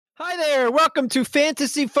Hi there. Welcome to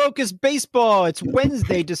Fantasy Focus Baseball. It's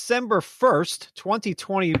Wednesday, December 1st,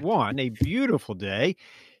 2021. A beautiful day.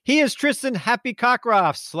 He is Tristan Happy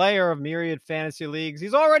Cockcroft, slayer of myriad fantasy leagues.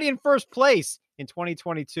 He's already in first place in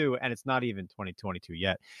 2022, and it's not even 2022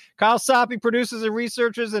 yet. Kyle Soppy produces and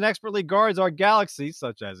researches and expertly guards our galaxy,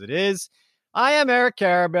 such as it is. I am Eric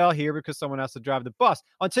Carabell here because someone has to drive the bus.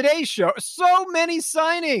 On today's show, so many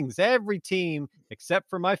signings. Every team,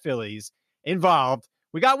 except for my Phillies, involved.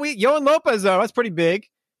 We got Yohan Lopez, though. That's pretty big.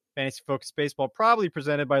 Fantasy Focus Baseball, probably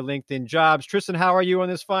presented by LinkedIn Jobs. Tristan, how are you on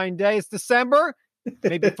this fine day? It's December.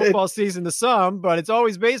 Maybe football season to some, but it's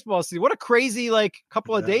always baseball season. What a crazy,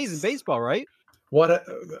 couple of days in baseball, right? What a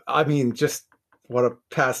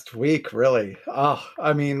past week, really.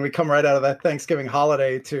 We come right out of that Thanksgiving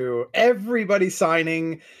holiday to everybody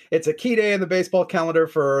signing. It's a key day in the baseball calendar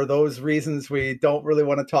for those reasons we don't really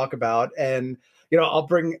want to talk about. And I'll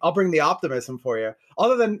bring the optimism for you.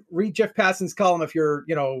 Other than read Jeff Passan's column if you're,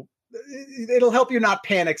 it'll help you not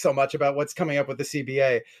panic so much about what's coming up with the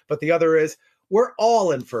CBA. But the other is we're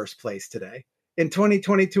all in first place today. In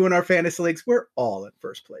 2022 in our fantasy leagues, we're all in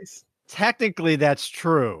first place. Technically, that's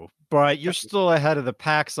true, but you're still ahead of the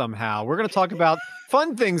pack somehow. We're going to talk about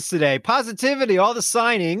fun things today, positivity, all the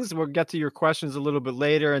signings. We'll get to your questions a little bit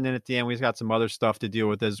later, and then at the end, we've got some other stuff to deal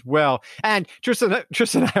with as well. And Tristan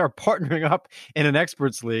and I are partnering up in an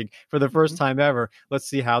experts league for the first time ever. Let's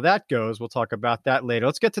see how that goes. We'll talk about that later.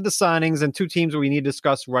 Let's get to the signings and two teams we need to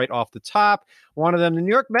discuss right off the top. One of them, the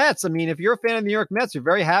New York Mets. I mean, if you're a fan of the New York Mets, you're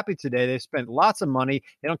very happy today. They've spent lots of money.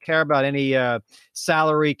 They don't care about any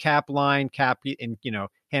salary cap line, cap in,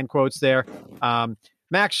 hand quotes there.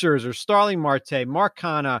 Max Scherzer, Starling Marte, Mark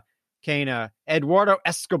Canha, Eduardo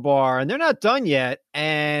Escobar, and they're not done yet.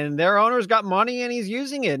 And their owner's got money and he's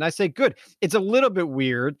using it. And I say, good. It's a little bit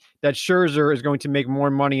weird that Scherzer is going to make more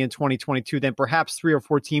money in 2022 than perhaps 3 or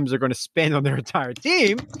 4 teams are going to spend on their entire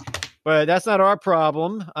team. But that's not our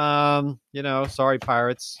problem. Sorry,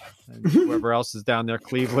 Pirates, and whoever else is down there,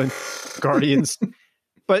 Cleveland, Guardians.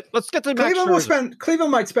 But let's get to Max Scherzer.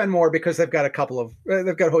 Cleveland might spend more because they've got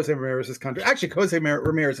they've got Jose Ramirez's contract. Actually, Jose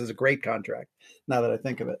Ramirez is a great contract now that I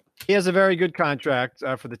think of it. He has a very good contract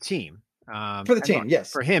for the team.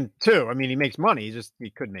 Yes. For him, too. I mean, he makes money. He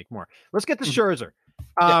could make more. Let's get to Scherzer.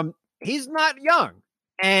 He's not young.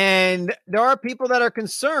 And there are people that are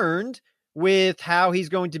concerned with how he's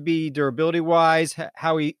going to be durability-wise,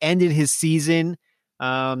 how he ended his season.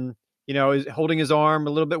 Is holding his arm a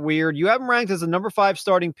little bit weird. You have him ranked as a number 5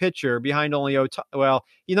 starting pitcher behind only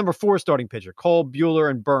he's number 4 starting pitcher. Cole, Buehler,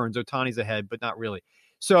 and Burns. Ohtani's ahead, but not really.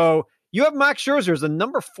 So you have Max Scherzer as the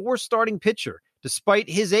number 4 starting pitcher, despite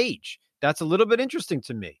his age. That's a little bit interesting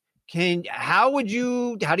to me. How do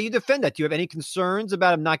you defend that? Do you have any concerns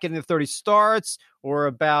about him not getting the 30 starts or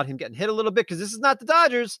about him getting hit a little bit? Because this is not the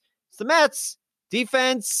Dodgers. It's the Mets.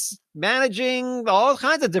 Defense, managing, all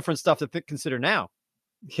kinds of different stuff to consider now.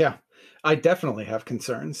 Yeah, I definitely have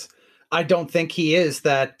concerns. I don't think he is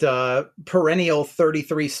that perennial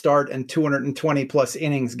 33 start and 220 plus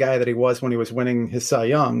innings guy that he was when he was winning his Cy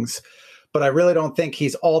Youngs. But I really don't think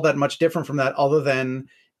he's all that much different from that other than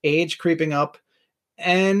age creeping up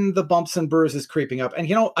and the bumps and bruises creeping up. And,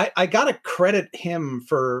 I got to credit him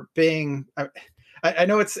for being, I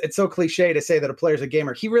know it's so cliche to say that a player's a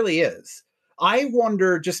gamer. He really is. I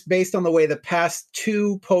wonder, just based on the way the past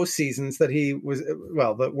 2 postseasons that he was,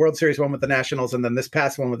 the World Series one with the Nationals and then this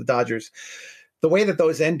past one with the Dodgers, the way that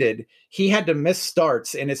those ended, he had to miss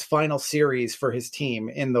starts in his final series for his team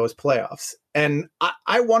in those playoffs. And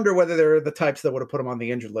I wonder whether they're the types that would have put him on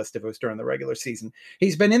the injured list if it was during the regular season.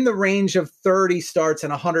 He's been in the range of 30 starts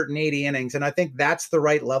and 180 innings, and I think that's the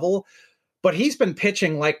right level. But he's been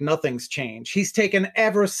pitching like nothing's changed. He's taken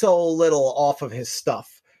ever so little off of his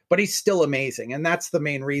stuff, but he's still amazing. And that's the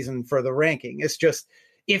main reason for the ranking. It's just,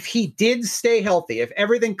 if he did stay healthy, if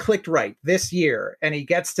everything clicked right this year and he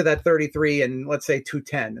gets to that 33 and let's say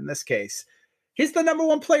 210 in this case, he's the number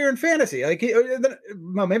 1 player in fantasy. Maybe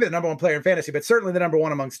the number 1 player in fantasy, but certainly the number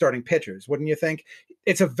 1 among starting pitchers. Wouldn't you think?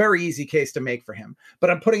 It's a very easy case to make for him, but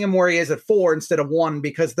I'm putting him where he is at 4 instead of 1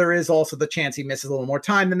 because there is also the chance he misses a little more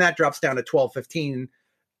time. Then that drops down to 12, 15.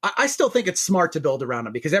 I still think it's smart to build around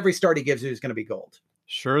him because every start he gives you is going to be gold.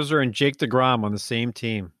 Scherzer and Jake DeGrom on the same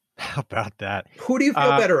team. How about that? Who do you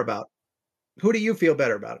feel better about? Who do you feel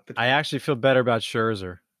better about? I actually feel better about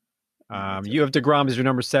Scherzer. You have DeGrom as your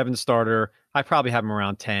number 7 starter. I probably have him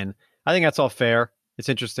around 10. I think that's all fair. It's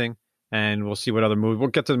interesting. And we'll see what other moves. We'll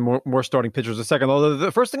get to more starting pitchers in a second. Although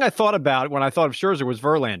the first thing I thought about when I thought of Scherzer was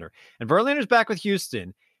Verlander. And Verlander's back with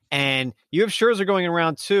Houston. And you have Scherzer going in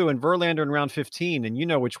round 2 and Verlander in round 15. And you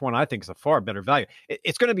know which one I think is a far better value.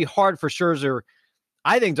 It's going to be hard for Scherzer.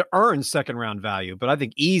 I think to earn second round value, but I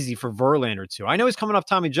think easy for Verlander too. I know he's coming off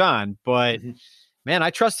Tommy John, but man, I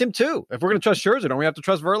trust him too. If we're going to trust Scherzer, don't we have to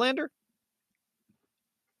trust Verlander?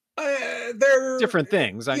 They're different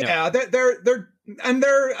things. I know. Yeah, they're.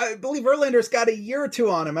 I believe Verlander's got a year or two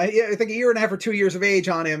on him. I think a year and a half or 2 years of age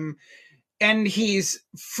on him, and he's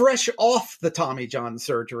fresh off the Tommy John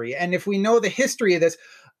surgery. And if we know the history of this,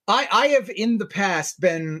 I have in the past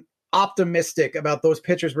been optimistic about those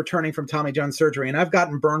pitchers returning from Tommy John surgery, and I've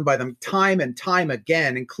gotten burned by them time and time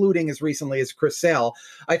again, including as recently as Chris Sale.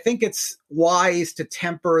 I think it's wise to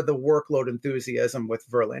temper the workload enthusiasm with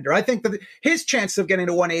Verlander. I think that his chances of getting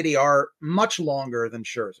to 180 are much longer than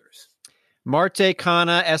Scherzer's. Marte,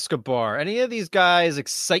 Kana, Escobar. Any of these guys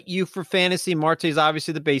excite you for fantasy? Marte's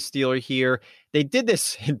obviously the base stealer here. They did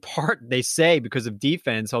this in part, they say, because of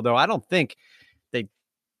defense, although I don't think they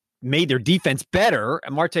made their defense better.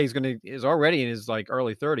 Marte is already in his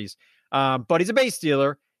early 30s, but he's a base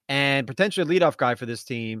stealer and potentially a leadoff guy for this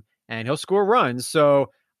team, and he'll score runs. So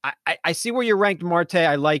I see where you're ranked, Marte.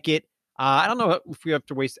 I like it. I don't know if we have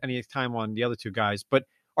to waste any time on the other two guys, but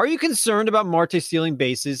are you concerned about Marte stealing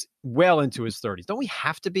bases well into his 30s? Don't we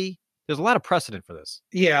have to be? There's a lot of precedent for this.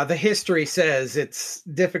 Yeah, the history says it's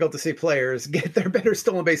difficult to see players get their better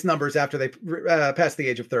stolen base numbers after they pass the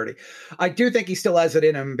age of 30. I do think he still has it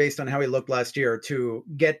in him based on how he looked last year to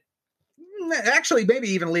get, actually maybe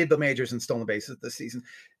even lead the majors in stolen bases this season.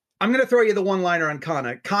 I'm going to throw you the one-liner on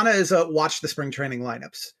Kana. Kana is a watch the spring training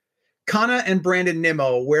lineups. Kana and Brandon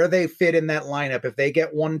Nimmo, where they fit in that lineup, if they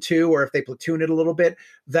get 1-2 or if they platoon it a little bit,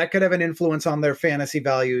 that could have an influence on their fantasy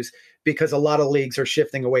values because a lot of leagues are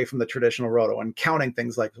shifting away from the traditional roto and counting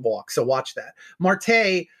things like walks. So watch that.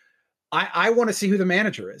 Marte, I want to see who the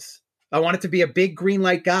manager is. I want it to be a big green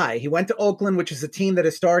light guy. He went to Oakland, which is a team that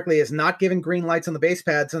historically has not given green lights on the base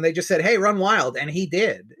pads, and they just said, hey, run wild. And he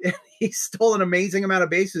did. He stole an amazing amount of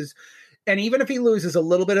bases. And even if he loses a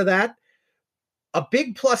little bit of that, a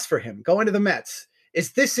big plus for him going to the Mets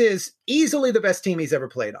is this is easily the best team he's ever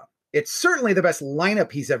played on. It's certainly the best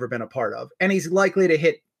lineup he's ever been a part of. And he's likely to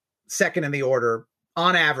hit second in the order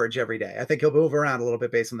on average every day. I think he'll move around a little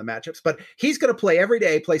bit based on the matchups, but he's going to play every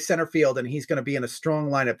day, play center field, and he's going to be in a strong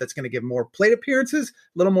lineup that's going to give more plate appearances, a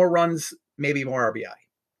little more runs, maybe more RBI.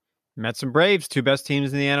 Mets and Braves, two best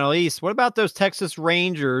teams in the NL East. What about those Texas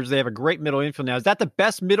Rangers? They have a great middle infield now. Is that the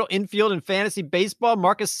best middle infield in fantasy baseball?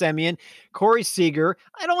 Marcus Semien, Corey Seager.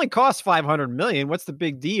 It only costs $500 million. What's the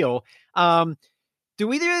big deal?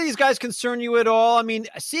 Do either of these guys concern you at all? I mean,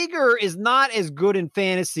 Seager is not as good in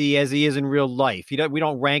fantasy as he is in real life. We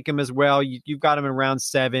don't rank him as well. You've got him in round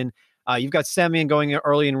 7. You've got Semien going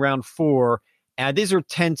early in round 4. These are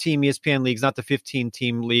 10-team ESPN leagues, not the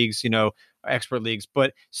 15-team leagues, expert leagues.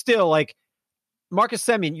 But still, Marcus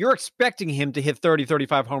Semien, you're expecting him to hit 30,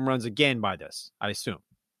 35 home runs again by this, I assume.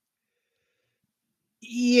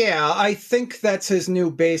 Yeah, I think that's his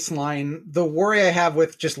new baseline. The worry I have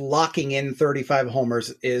with just locking in 35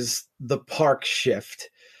 homers is the park shift.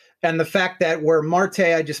 And the fact that where Marte,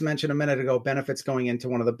 I just mentioned a minute ago, benefits going into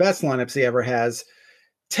one of the best lineups he ever has,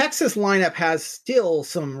 Texas lineup has still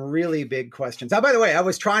some really big questions. By the way, I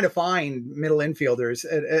was trying to find middle infielders,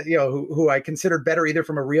 who I considered better either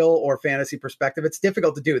from a real or fantasy perspective. It's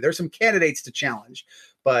difficult to do. There's some candidates to challenge,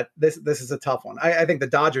 but this is a tough one. I think the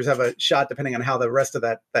Dodgers have a shot depending on how the rest of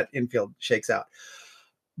that infield shakes out.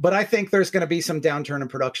 But I think there's going to be some downturn in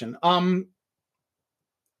production.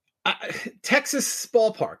 Texas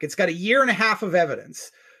ballpark, it's got a year and a half of evidence.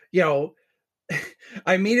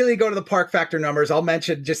 I immediately go to the park factor numbers. I'll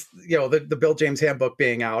mention just, the Bill James handbook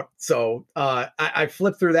being out. So I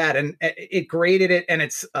flipped through that and it graded it, and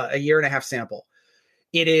it's a year and a half sample.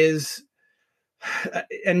 It is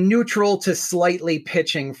a neutral to slightly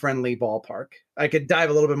pitching friendly ballpark. I could dive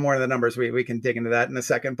a little bit more into the numbers. We can dig into that in a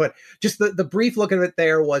second, but just the brief look of it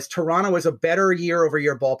there was Toronto is a better year over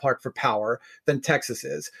year ballpark for power than Texas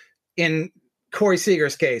is. In Corey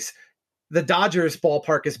Seager's case, the Dodgers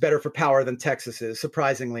ballpark is better for power than Texas is,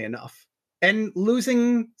 surprisingly enough. And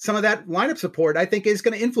losing some of that lineup support, I think, is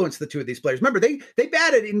going to influence the two of these players. Remember, they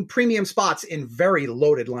batted in premium spots in very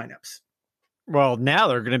loaded lineups. Well, now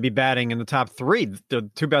they're going to be batting in the top 3, the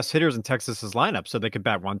two best hitters in Texas's lineup. So they could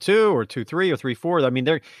bat 1-2 or 2-3 or 3-4. I mean,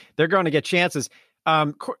 they're going to get chances.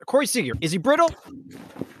 Corey Seager, is he brittle?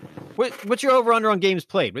 What's your over-under on games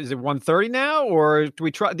played? Is it 130 now, or do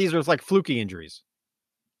we try? These are fluky injuries.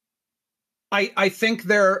 I think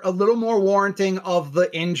they're a little more warranting of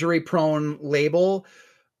the injury-prone label,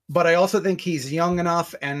 but I also think he's young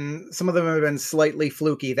enough, and some of them have been slightly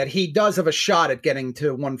fluky, that he does have a shot at getting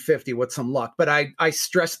to 150 with some luck. But I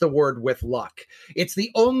stress the word with luck. It's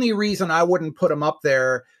the only reason I wouldn't put him up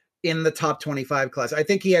there in the top 25 class. I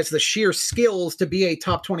think he has the sheer skills to be a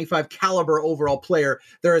top 25 caliber overall player.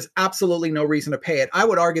 There is absolutely no reason to pay it. I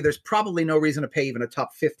would argue there's probably no reason to pay even a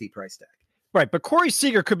top 50 price tag. Right, but Corey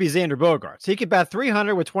Seager could be Xander Bogaerts. He could bat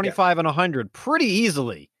 300 with 25 and 100 pretty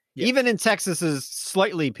easily, even in Texas's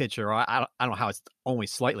slightly pitcher. I don't know how it's only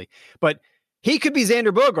slightly, but he could be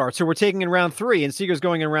Xander Bogaerts, who we're taking in round 3, and Seager's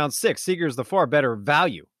going in round 6. Seager's the far better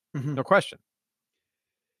value, no question.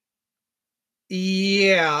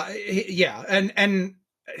 Yeah, and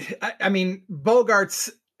I mean, Bogaerts,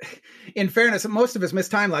 in fairness, most of his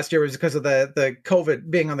missed time last year was because of the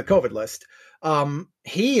COVID, being on the COVID list.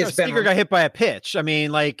 He has been. Seager got hit by a pitch. I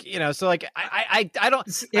mean, like, so like I don't.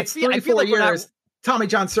 It's 3-4 years. Tommy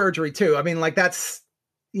John surgery too. I mean, like that's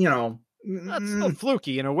that's still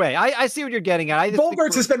fluky in a way. I see what you're getting at.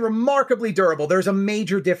 Bogaerts has been remarkably durable. There's a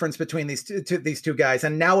major difference between these two guys.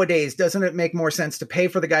 And nowadays, doesn't it make more sense to pay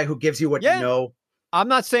for the guy who gives you what you know? I'm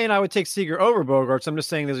not saying I would take Seager over Bogaerts. I'm just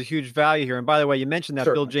saying there's a huge value here. And by the way, you mentioned that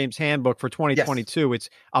Bill James handbook for 2022. Yes. It's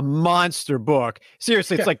a monster book.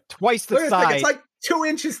 Seriously, it's like twice the size. It's like 2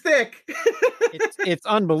 inches thick. it's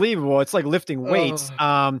unbelievable. It's like lifting weights.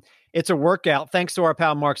 It's a workout. Thanks to our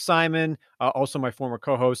pal Mark Simon, also my former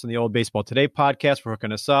co-host on the Old Baseball Today podcast, for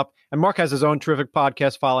hooking us up. And Mark has his own terrific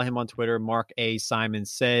podcast. Follow him on Twitter, Mark A. Simon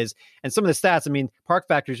Says. And some of the stats, I mean, park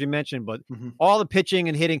factors you mentioned, but all the pitching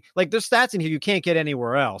and hitting, like there's stats in here you can't get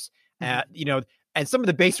anywhere else. And some of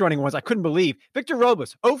the base running ones I couldn't believe. Victor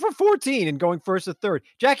Robles, 0 for 14 and going first to third.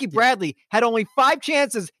 Jackie Bradley had only 5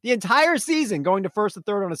 chances the entire season going to first to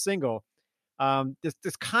third on a single.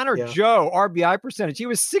 This Connor Joe RBI percentage, he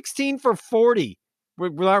was 16 for 40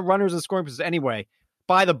 without runners in scoring position. Anyway,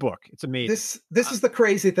 buy the book. It's amazing. This is the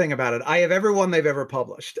crazy thing about it. I have every one they've ever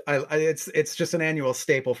published. It's just an annual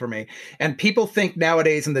staple for me. And people think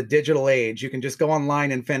nowadays in the digital age, you can just go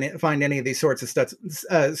online and find any of these sorts of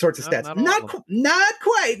stats. Not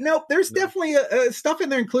quite. Nope. There's definitely stuff in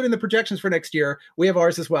there, including the projections for next year. We have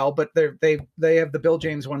ours as well, but they have the Bill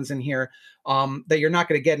James ones in here that you're not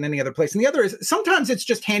going to get in any other place. And the other is sometimes it's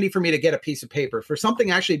just handy for me to get a piece of paper for something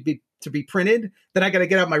actually to be printed. Then I got to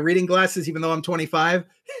get out my reading glasses, even though I'm 25.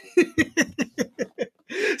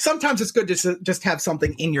 Sometimes it's good to just have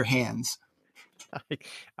something in your hands.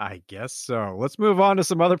 I guess so. Let's move on to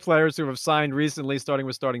some other players who have signed recently, starting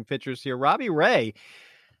with starting pitchers here. Robbie Ray.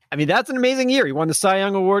 I mean, that's an amazing year. He won the Cy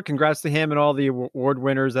Young Award. Congrats to him and all the award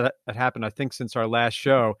winners that happened, I think, since our last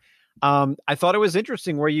show. I thought it was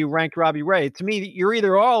interesting where you ranked Robbie Ray. To me, you're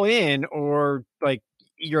either all in or like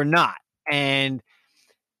you're not. And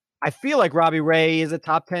I feel like Robbie Ray is a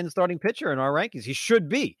top 10 starting pitcher in our rankings. He should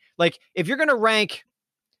be. Like, if you're going to rank,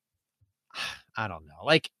 I don't know.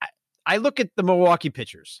 Like, I look at the Milwaukee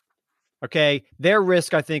pitchers. Okay. Their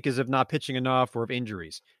risk, I think, is of not pitching enough or of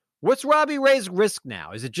injuries. What's Robbie Ray's risk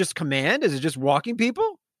now? Is it just command? Is it just walking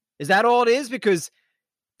people? Is that all it is? Because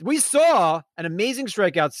we saw an amazing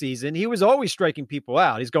strikeout season. He was always striking people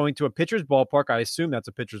out. He's going to a pitcher's ballpark. I assume that's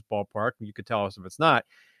a pitcher's ballpark. You could tell us if it's not.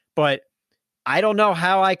 But I don't know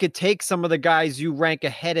how I could take some of the guys you rank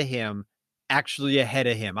ahead of him, actually ahead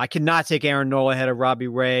of him. I cannot take Aaron Nola ahead of Robbie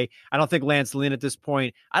Ray. I don't think Lance Lynn at this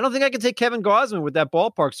point. I don't think I can take Kevin Gausman with that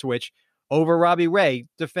ballpark switch over Robbie Ray.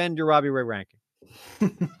 Defend your Robbie Ray ranking.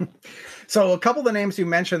 So a couple of the names you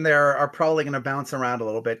mentioned there are probably going to bounce around a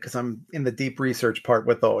little bit because I'm in the deep research part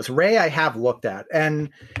with those. Ray I have looked at, and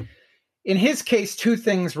in his case, 2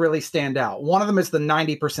 things really stand out. One of them is the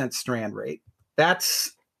 90% strand rate.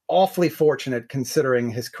 That's awfully fortunate considering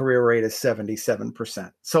his career rate is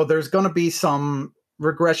 77%. So there's going to be some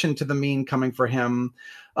regression to the mean coming for him.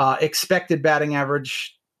 Expected batting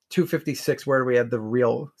average 256. Where do we have the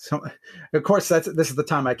real? So, of course, this is the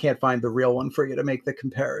time I can't find the real one for you to make the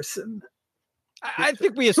comparison. I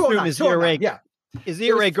think we assume his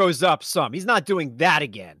ERA goes up some. He's not doing that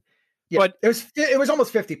again. Yeah, but it was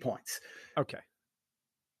almost 50 points. Okay.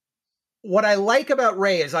 What I like about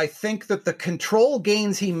Ray is I think that the control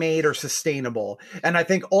gains he made are sustainable. And I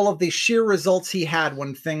think all of the sheer results he had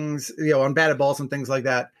when things, on batted balls and things like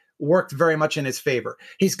that worked very much in his favor.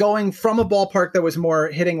 He's going from a ballpark that was more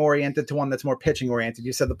hitting oriented to one that's more pitching oriented.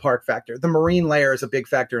 You said the park factor. The marine layer is a big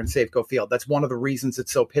factor in Safeco Field. That's one of the reasons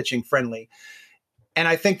it's so pitching friendly. And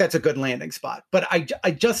I think that's a good landing spot. But I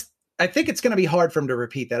think it's going to be hard for him to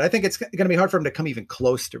repeat that. I think it's going to be hard for him to come even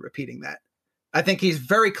close to repeating that. I think he's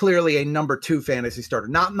very clearly a number 2 fantasy starter,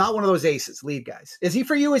 not one of those aces, lead guys. Is he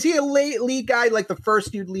for you? Is he a lead guy, like the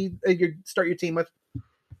first you'd start your team with?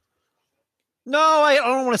 No, I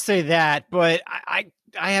don't want to say that, but I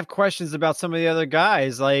have questions about some of the other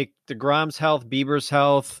guys, like DeGrom's health, Bieber's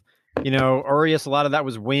health. Urias, a lot of that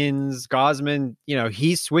was wins. Gausman,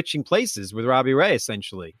 he's switching places with Robbie Ray,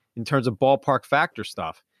 essentially. in terms of ballpark factor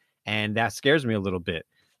stuff. And that scares me a little bit.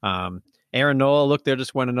 Aaron Nola, look, there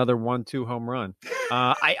just went another 1-2 home run.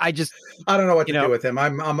 I don't know what to do with him.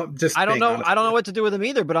 I'm just. I don't know. I don't know what to do with him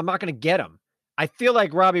either, but I'm not going to get him. I feel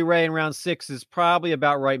like Robbie Ray in round 6 is probably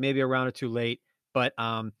about right, maybe a round or two late. But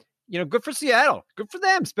good for Seattle. Good for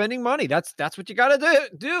them spending money. That's what you got to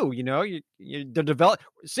do. The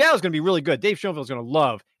Seattle's going to be really good. Dave Schoenfeld's going to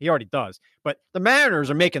love. He already does. But the Mariners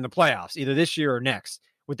are making the playoffs either this year or next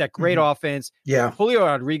with that great offense. Yeah. Julio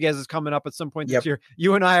Rodriguez is coming up at some point this year.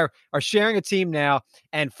 You and I are sharing a team now,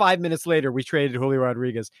 and 5 minutes later we traded Julio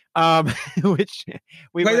Rodriguez, which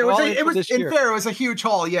we it was a huge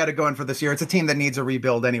haul to go in for this year. It's a team that needs a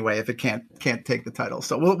rebuild anyway if it can't take the title.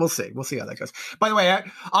 So we'll see. We'll see how that goes. By the way,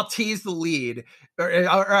 I'll tease the lead, or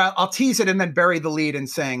I'll tease it and then bury the lead in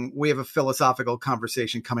saying we have a philosophical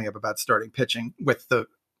conversation coming up about starting pitching with the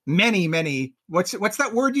many what's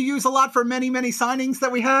that word you use a lot for many signings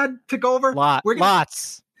that we had to go over?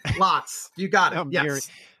 Lots. You got it. Yes.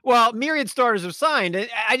 Myriad starters have signed.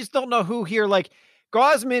 I just don't know who here. Like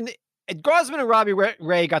Gausman and Robbie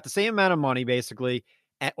Ray got the same amount of money basically.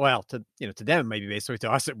 To them it might be basically,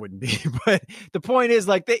 to us it wouldn't be. But the point is,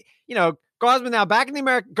 like, Gausman now back in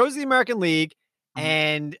goes to the American League,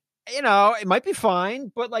 and it might be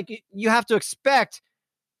fine, but like you have to expect.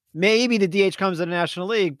 Maybe the DH comes to the National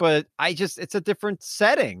League, but it's a different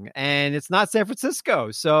setting and it's not San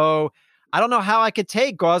Francisco. So I don't know how I could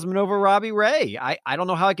take Gausman over Robbie Ray. I don't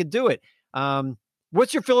know how I could do it.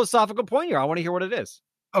 What's your philosophical point here? I want to hear what it is.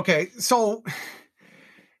 Okay. So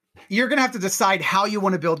you're going to have to decide how you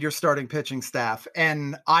want to build your starting pitching staff.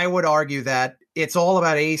 And I would argue that it's all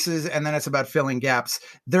about aces and then it's about filling gaps.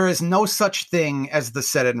 There is no such thing as the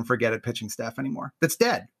set it and forget it pitching staff anymore. That's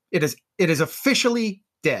dead. It is officially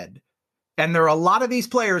dead. And there are a lot of these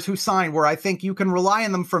players who signed where I think you can rely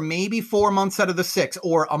on them for maybe 4 months out of the 6,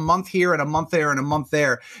 or a month here and a month there and a month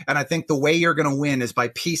there. And I think the way you're going to win is by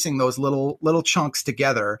piecing those little chunks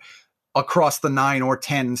together across the 9 or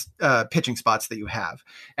 10 pitching spots that you have.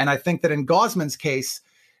 And I think that in Gausman's case,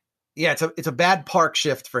 it's a bad park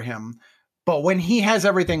shift for him. But when he has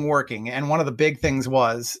everything working, and one of the big things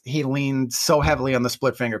was he leaned so heavily on the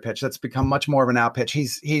split finger pitch, that's become much more of an out pitch.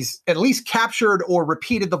 He's at least captured or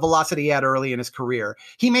repeated the velocity he had early in his career.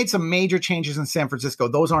 He made some major changes in San Francisco.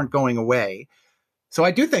 Those aren't going away. So I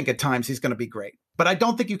do think at times he's going to be great, but I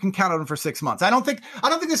don't think you can count on him for 6 months. I don't think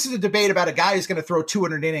this is a debate about a guy who's going to throw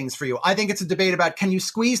 200 innings for you. I think it's a debate about, can you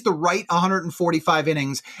squeeze the right 145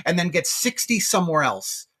 innings and then get 60 somewhere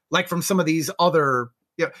else, like from some of these other,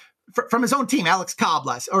 from his own team, Alex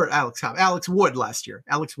Wood last year.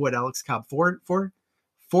 Alex Cobb,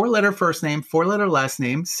 four-letter first name, 4-letter last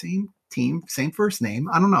name, same team, same first name.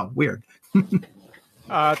 I don't know. Weird.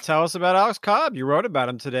 Tell us about Alex Cobb. You wrote about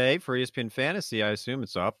him today for ESPN Fantasy. I assume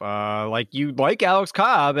it's up. You like Alex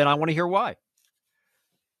Cobb, and I want to hear why.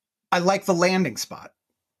 I like the landing spot.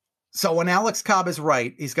 So when Alex Cobb is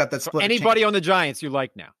right, he's got that split. Anybody on the Giants you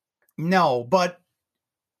like now? No, but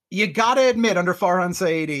you got to admit under Farhan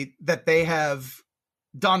Saidi that they have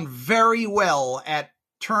done very well at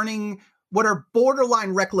turning what are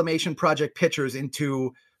borderline reclamation project pitchers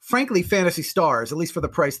into, frankly, fantasy stars, at least for the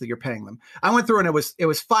price that you're paying them. I went through and it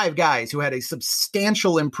was 5 guys who had a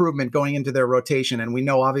substantial improvement going into their rotation. And we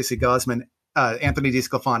know, obviously, Gausman, Anthony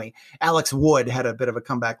DeSclafani, Alex Wood had a bit of a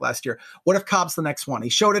comeback last year. What if Cobb's the next one? He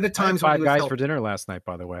showed it at times. 5 guys for dinner last night,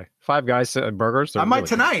 by the way. 5 guys burgers. I might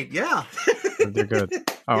tonight. Good. Yeah. They're good.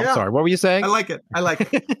 Oh, yeah. I'm sorry. What were you saying? I like it.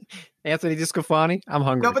 Anthony DeSclafani. I'm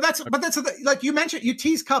hungry. No, but that's like you mentioned. You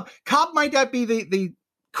tease Cobb. Cobb might not be the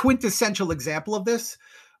quintessential example of this,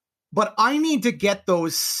 but I need to get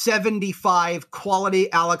those 75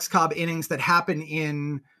 quality Alex Cobb innings that happen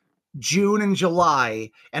in June and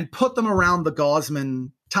July and put them around the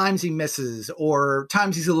Gausman times he misses or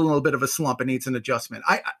times he's a little bit of a slump and needs an adjustment.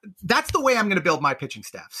 That's the way I'm going to build my pitching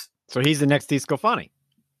staffs. So he's the next DeSclafani.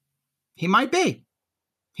 He might be.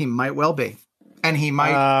 He might well be. And he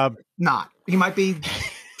might not. He might be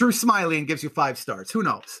Drew Smiley and gives you 5 starts. Who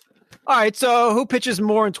knows? All right, so who pitches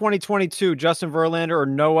more in 2022, Justin Verlander or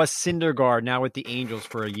Noah Syndergaard, now with the Angels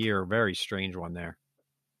for a year? Very strange one there.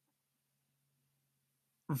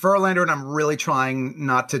 Verlander, and I'm really trying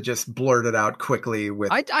not to just blurt it out quickly.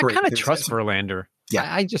 I kind of trust Verlander. Yeah,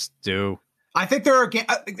 I just do. I think there are,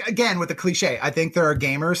 again, with the cliche, I think there are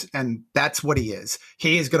gamers, and that's what he is.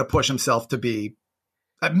 He is going to push himself to be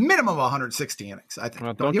a minimum of 160 innings, I think.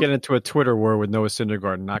 Well, don't get into a Twitter war with Noah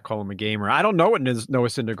Syndergaard and not call him a gamer. I don't know what Noah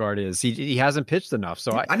Syndergaard is. He hasn't pitched enough.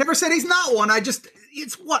 So I never said he's not one.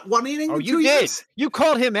 It's what, 1 inning? Oh, you did. You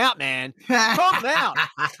called him out, man. You called him out.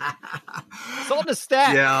 It's on the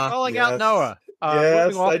stat. Yeah, calling out Noah. Moving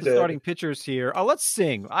Yes, off I the did. starting pitchers here. Let's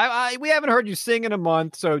sing. We haven't heard you sing in a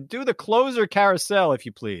month, so do the closer carousel, if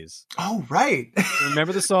you please. Oh, right. You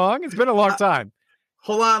remember the song? It's been a long time.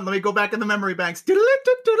 Hold on, let me go back in the memory banks. It's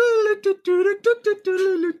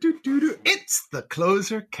the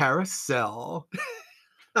closer carousel.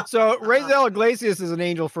 So Raisel Iglesias is an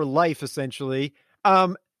angel for life, essentially.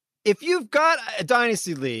 If you've got a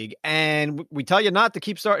dynasty league, and we tell you not to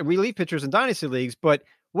keep starting relief pitchers in dynasty leagues, but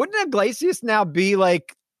wouldn't Iglesias now be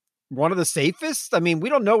like one of the safest? I mean, we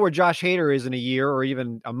don't know where Josh Hader is in a year or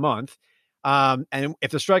even a month. And if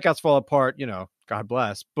the strikeouts fall apart, God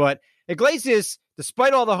bless. But Iglesias,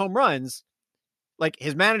 despite all the home runs, like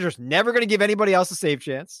his manager's never going to give anybody else a save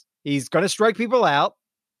chance. He's going to strike people out.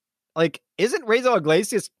 Like, isn't Raisel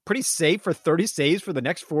Iglesias pretty safe for 30 saves for the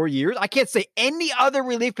next 4 years? I can't say any other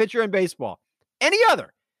relief pitcher in baseball, any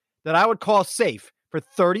other, that I would call safe for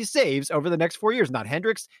 30 saves over the next 4 years. Not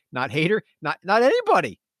Hendricks, not Hader, not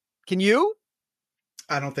anybody. Can you?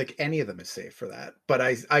 I don't think any of them is safe for that, but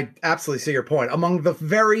I absolutely see your point. Among the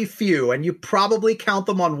very few, and you probably count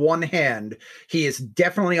them on one hand, he is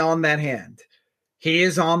definitely on that hand. He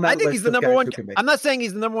is on that I think list he's the of number guys one. who can make. I'm not saying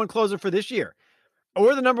he's the number one closer for this year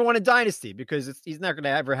or the number one in Dynasty because he's not going to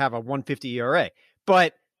ever have a 150 ERA.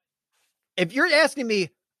 But if you're asking me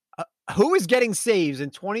who is getting saves in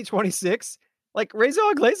 2026, like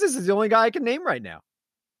Raisel Iglesias is the only guy I can name right now.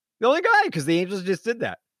 The only guy, because the Angels just did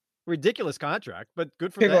that. Ridiculous contract, but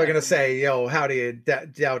good for People them. are going to say, how do you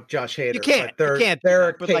doubt Josh Hader? You can't. But You can't. There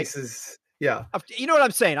are cases. Yeah. You know what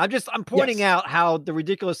I'm saying? I'm pointing out how the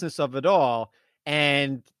ridiculousness of it all.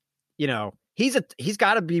 And, he's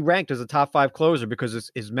got to be ranked as a top 5 closer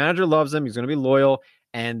because his manager loves him. He's going to be loyal,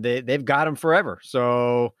 and they've got him forever.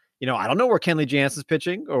 So, I don't know where Kenley Jansen's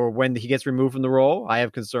pitching or when he gets removed from the role. I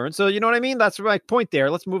have concerns. So, you know what I mean? That's my point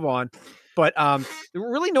there. Let's move on. But there were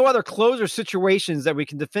really no other closer situations that we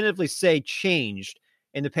can definitively say changed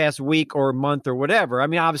in the past week or month or whatever. I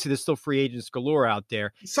mean, obviously, there's still free agents galore out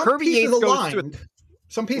there. Some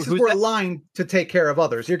pieces were aligned to take care of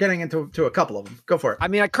others. You're getting into a couple of them. Go for it. I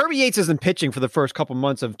mean, Kirby Yates isn't pitching for the first couple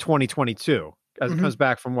months of 2022 as it comes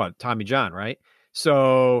back from Tommy John, right?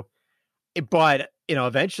 So, but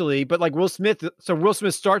eventually, but like Will Smith, so Will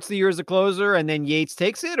Smith starts the year as a closer and then Yates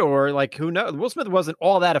takes it, or like who knows? Will Smith wasn't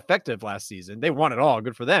all that effective last season. They won it all,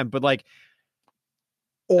 good for them. But like,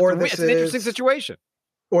 it's an interesting situation.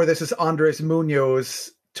 Or this is Andres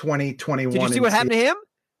Munoz 2021. Did you see what happened to him?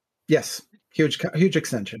 Yes, huge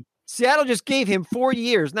extension. Seattle just gave him 4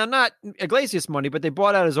 years. Now, not Iglesias money, but they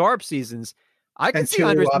bought out his ARB seasons. I can see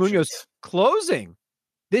Andres Munoz closing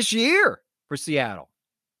this year for Seattle.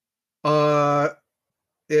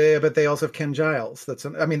 Yeah, but they also have Ken Giles.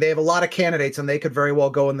 They have a lot of candidates, and they could very well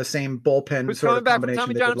go in the same bullpen. Who's coming back from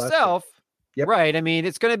Tommy John himself? Yep. Right. I mean,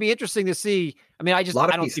 it's going to be interesting to see. I mean, I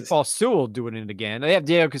don't see Paul Sewell doing it again. They have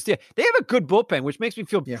Diego Castillo. They have a good bullpen, which makes me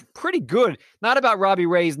feel pretty good. Not about Robbie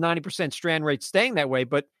Ray's 90% strand rate staying that way,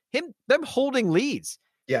 but them holding leads.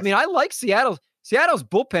 Yes. I mean, I like Seattle. Seattle's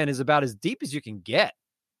bullpen is about as deep as you can get.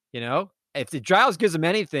 If the Giles gives them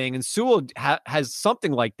anything, and Sewell has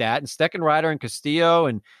something like that, and Steckenrider and Castillo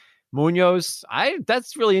and Munoz,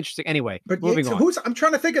 that's really interesting. Anyway, but moving on. I'm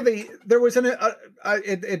trying to think of there was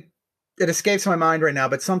it escapes my mind right now,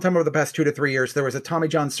 but sometime over the past 2 to 3 years, there was a Tommy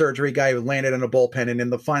John surgery guy who landed in a bullpen, and in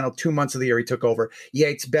the final 2 months of the year, he took over.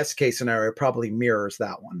 Yates' best case scenario probably mirrors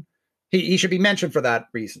that one. He should be mentioned for that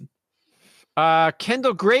reason.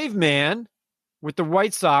 Kendall Graveman with the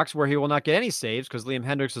White Sox, where he will not get any saves because Liam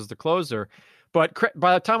Hendricks is the closer. But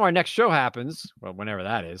by the time our next show happens, well, whenever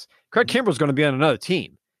that is, Craig Kimbrell's going to be on another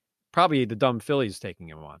team. Probably the dumb Phillies taking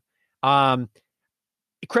him on.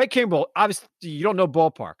 Craig Kimbrell, obviously, you don't know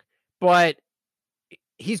ballpark, but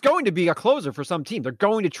he's going to be a closer for some team. They're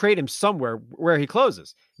going to trade him somewhere where he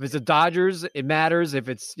closes. If it's the Dodgers, it matters. If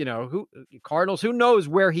it's, Cardinals, who knows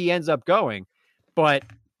where he ends up going. But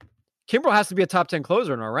Kimbrell has to be a top 10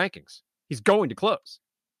 closer in our rankings. He's going to close.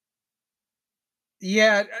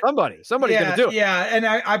 Yeah. Somebody's going to do it. Yeah. And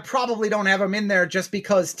I probably don't have him in there just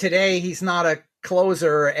because today he's not a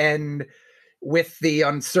closer. And with the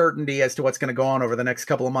uncertainty as to what's going to go on over the next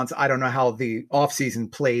couple of months, I don't know how the offseason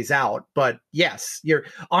plays out. But yes, you're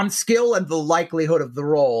on skill and the likelihood of the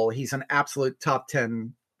role. He's an absolute top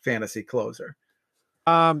 10 fantasy closer.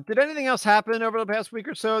 Did anything else happen over the past week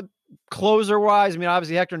or so? Closer wise, I mean,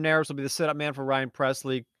 obviously Hector Neris will be the setup man for Ryan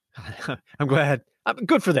Presley. I'm glad.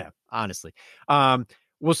 Good for them, honestly.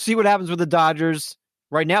 We'll see what happens with the Dodgers.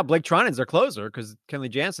 Right now, Blake Treinen's their closer because Kenley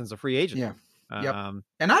Jansen's a free agent. Yeah. Yep.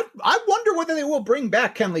 And I wonder whether they will bring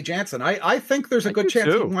back Kenley Jansen. I think there's a good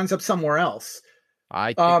chance he winds up somewhere else.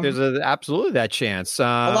 I think there's absolutely that chance. A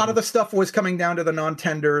lot of the stuff was coming down to the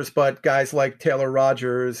non-tenders, but guys like Taylor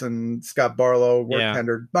Rogers and Scott Barlow were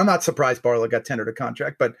tendered. I'm not surprised Barlow got tendered a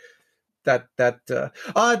contract, but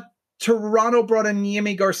Toronto brought in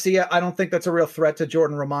Yimi Garcia. I don't think that's a real threat to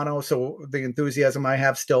Jordan Romano. So the enthusiasm I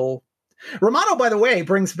have still. Romano, by the way,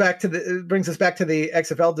 brings us back to the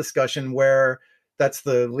XFL discussion, where that's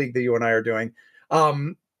the league that you and I are doing.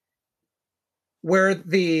 Where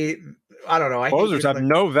I don't know. Closers have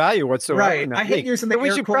no value whatsoever. Right. I hate using the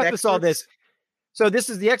we should preface experts. all this. So this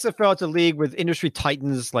is the XFL. It's a league with industry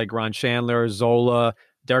titans like Ron Chandler, Zola,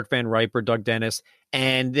 Derek Van Riper, Doug Dennis.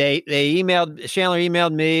 And Chandler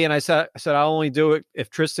emailed me, and I said I'll only do it if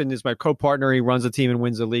Tristan is my co-partner. He runs the team and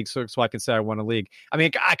wins the league, so I can say I won a league. I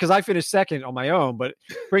mean, because I finished second on my own, but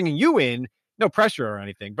bringing you in, no pressure or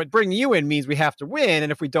anything, but bringing you in means we have to win,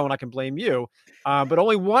 and if we don't, I can blame you. But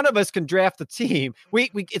only one of us can draft the team.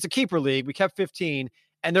 It's a keeper league. We kept 15,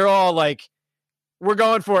 and they're all like, we're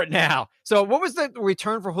going for it now. So what was the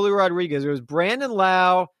return for Julio Rodriguez? It was Brandon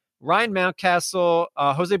Lau, Ryan Mountcastle,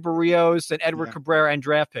 Jose Barrios, and Edward Cabrera, and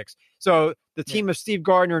draft picks. So the team of Steve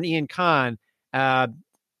Gardner and Ian Kahn, the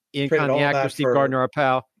actor, Steve Gardner, our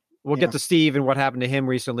pal. We'll get to Steve and what happened to him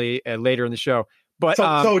recently later in the show. But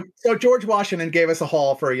so George Washington gave us a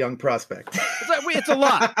haul for a young prospect. It's a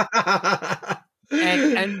lot.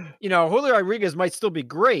 and Julio Rodriguez might still be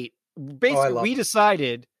great. Basically, we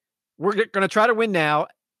decided we're going to try to win now.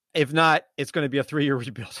 If not, it's going to be a 3-year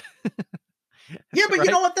rebuild. Yeah, but right?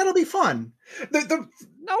 You know what? That'll be fun. No,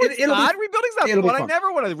 it's not. Rebuilding's not fun. I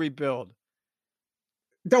never want to rebuild.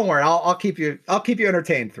 Don't worry. I'll keep you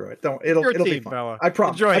entertained through it. It'll be fun. Fella. I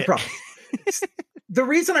promise. I promise. The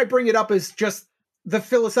reason I bring it up is just the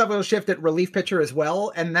philosophical shift at relief pitcher as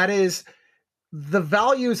well, and that is the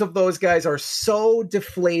values of those guys are so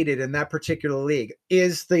deflated in that particular league.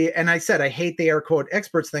 And I said I hate the air quote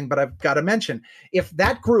experts thing, but I've got to mention, if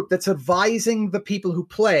that group that's advising the people who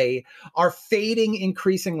play are fading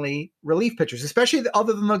increasingly relief pitchers, especially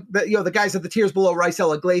other than the guys at the tiers below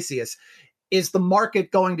Raisel Iglesias, is the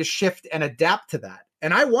market going to shift and adapt to that?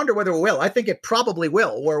 And I wonder whether it will. I think it probably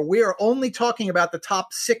will, where we're only talking about the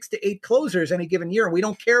top 6 to 8 closers any given year, and we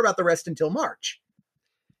don't care about the rest until March.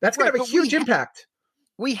 That's going to have a huge impact.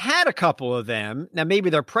 We had a couple of them. Now, maybe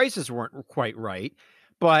their prices weren't quite right,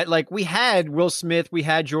 but like we had Will Smith, we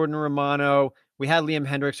had Jordan Romano, we had Liam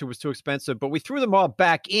Hendricks, who was too expensive, but we threw them all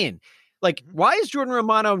back in. Like, why is Jordan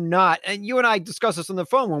Romano not? And you and I discussed this on the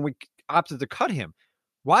phone when we opted to cut him.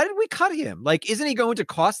 Why did we cut him? Like, isn't he going to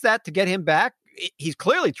cost that to get him back? He's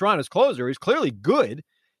clearly Toronto's closer. He's clearly good.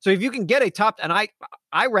 So if you can get a top, and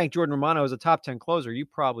I rank Jordan Romano as a top 10 closer, you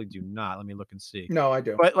probably do not. Let me look and see. No, I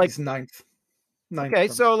do. But like he's ninth. Okay,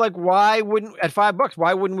 so like, why wouldn't at $5?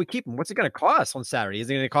 Why wouldn't we keep him? What's it going to cost on Saturday? Is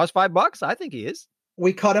it going to cost $5? I think he is.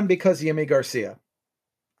 We cut him because Yimi Garcia,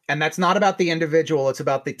 and that's not about the individual. It's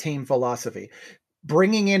about the team philosophy.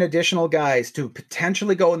 Bringing in additional guys to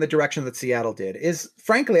potentially go in the direction that Seattle did is,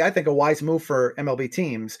 frankly, I think a wise move for MLB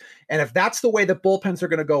teams. And if that's the way that bullpens are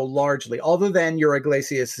going to go largely, other than your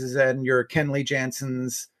Iglesias and your Kenley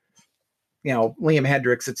Jansen's, Liam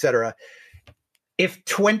Hendricks, etc., if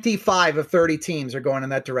 25 of 30 teams are going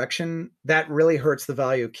in that direction, that really hurts the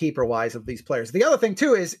value keeper-wise of these players. The other thing,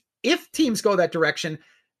 too, is if teams go that direction,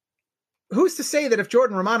 who's to say that if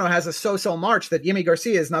Jordan Romano has a so-so March that Yimi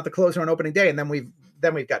Garcia is not the closer on opening day, and then we've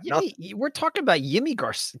got nothing. We're talking about Yimi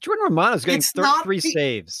Garcia. Jordan Romano's getting 33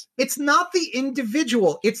 saves. It's not the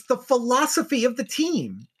individual. It's the philosophy of the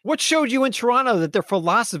team. What showed you in Toronto that their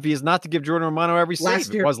philosophy is not to give Jordan Romano every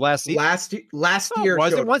save? It was last season. Last year.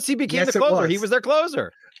 Was it? Once he became the closer, he was their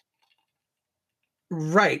closer.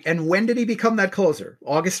 Right. And when did he become that closer?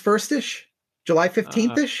 August 1st-ish? July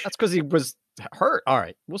 15th-ish? That's because he was hurt. All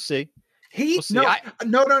right. We'll see. No.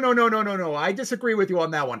 I disagree with you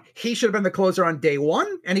on that one. He should have been the closer on day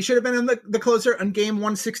 1, and he should have been the closer on game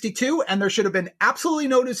 162, and there should have been absolutely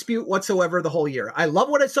no dispute whatsoever the whole year. I love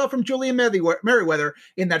what I saw from Julian Merriweather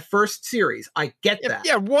in that first series. I get that.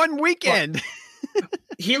 Yeah, one weekend.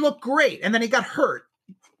 He looked great, and then he got hurt.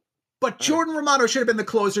 But Jordan Romano should have been the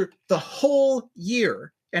closer the whole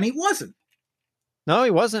year, and he wasn't. No,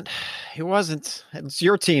 he wasn't. He wasn't. It's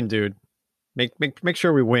your team, dude. Make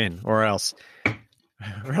sure we win, or else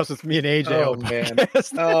it's me and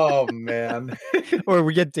AJ. Oh man. Or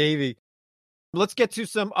we get Davey. Let's get to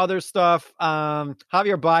some other stuff.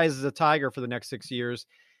 Javier Baez is a Tiger for the next 6 years.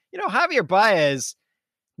 Javier Baez,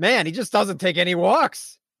 man, he just doesn't take any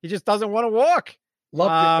walks. He just doesn't want to walk. Love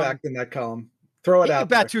your fact in that column. Throw it out.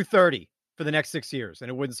 About 230 for the next 6 years, and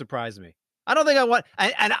it wouldn't surprise me. I don't think I want,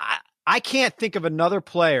 and I can't think of another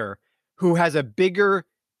player who has a bigger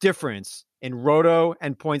difference in roto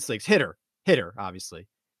and points leagues. Hitter, obviously,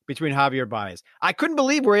 between Javier Baez. I couldn't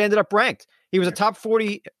believe where he ended up ranked. He was a top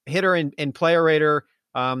 40 hitter in player rater,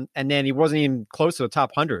 and then he wasn't even close to the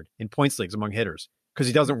top 100 in points leagues among hitters because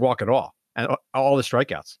he doesn't walk at all, and all the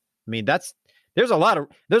strikeouts. I mean, there's a lot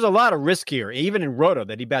of risk here, even in roto,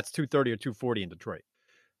 that he bats 230 or 240 in Detroit.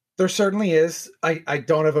 There certainly is. I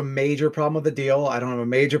don't have a major problem with the deal. I don't have a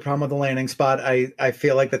major problem with the landing spot. I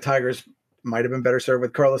feel like the Tigers might have been better served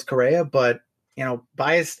with Carlos Correa, but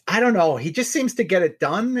Baez, I don't know. He just seems to get it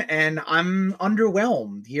done, and I'm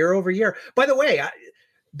underwhelmed year over year. By the way,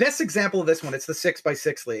 best example of this one, it's the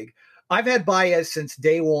 6x6 league. I've had Baez since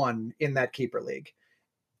day one in that keeper league.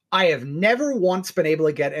 I have never once been able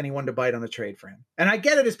to get anyone to bite on a trade for him. And I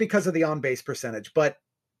get it is because of the on-base percentage, but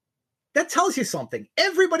that tells you something.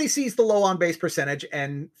 Everybody sees the low on-base percentage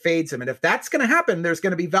and fades him. And if that's going to happen, there's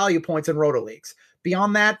going to be value points in roto leagues.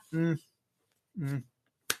 Beyond that,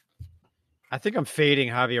 I think I'm fading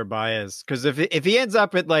Javier Baez because if he ends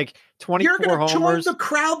up at like 24 you're going to homers, join the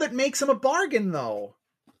crowd that makes him a bargain, though,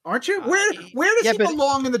 aren't you? Where does he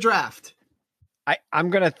belong in the draft? I'm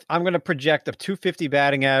gonna project a 250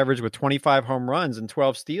 batting average with 25 home runs and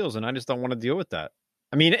 12 steals, and I just don't want to deal with that.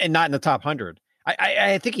 I mean, and not in the top 100.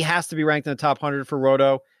 I think he has to be ranked in the top 100 for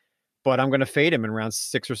roto, but I'm going to fade him in round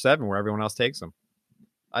 6 or 7 where everyone else takes him.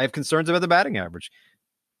 I have concerns about the batting average.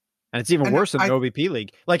 And it's even worse in the OBP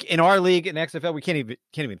league. Like in our league in XFL, we can't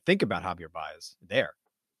even think about Javier Baez there.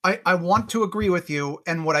 I want to agree with you.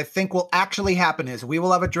 And what I think will actually happen is we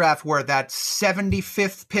will have a draft where that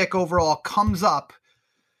 75th pick overall comes up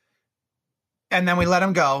and then we let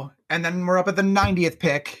him go. And then we're up at the 90th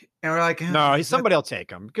pick and we're like, no, somebody will take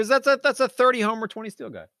him because that's a 30 homer, 20 steal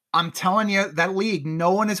guy. I'm telling you, that league,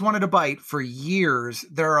 no one has wanted to bite for years.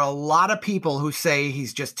 There are a lot of people who say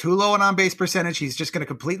he's just too low in on-base percentage. He's just going to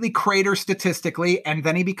completely crater statistically, and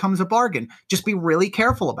then he becomes a bargain. Just be really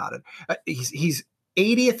careful about it. He's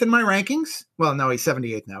 80th in my rankings. Well, no, he's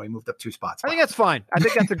 78th now. He moved up 2 spots. I think that's fine. I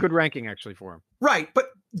think that's a good ranking actually for him. Right, but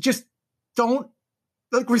just don't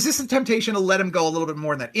resist the temptation to let him go a little bit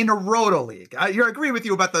more than that. In a roto league, I agree with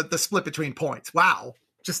you about the split between points. Wow.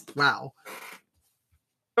 Just wow.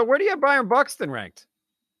 So where do you have Byron Buxton ranked?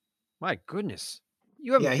 My goodness.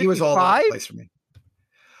 You have 55? He was all over the place for me.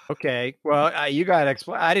 Okay. Well, you got to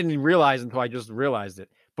explain. I didn't realize until I just realized it.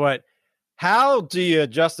 But how do you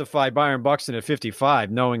justify Byron Buxton at 55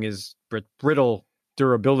 knowing his brittle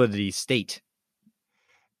durability state?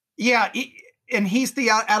 Yeah, and he's the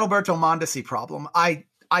Adalberto Mondesi problem.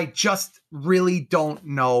 I just really don't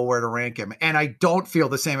know where to rank him. And I don't feel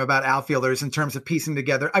the same about outfielders in terms of piecing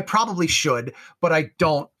together. I probably should, but I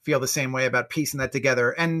don't feel the same way about piecing that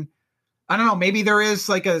together. And I don't know, maybe there is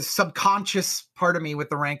like a subconscious part of me with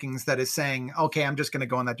the rankings that is saying, okay, I'm just going to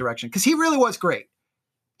go in that direction. Because he really was great.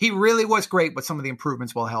 He really was great with some of the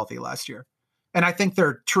improvements while healthy last year. And I think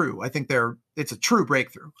they're true. I think it's a true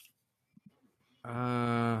breakthrough.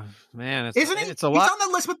 Man, isn't he? It's a lot. He's on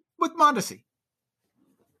the list with Mondesi.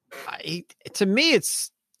 To me,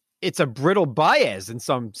 it's a brittle Baez in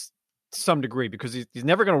some degree because he's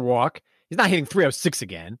never going to walk. He's not hitting 306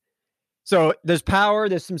 again. So there's power,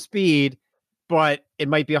 there's some speed, but it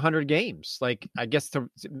might be 100 games. Like I guess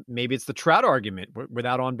maybe it's the Trout argument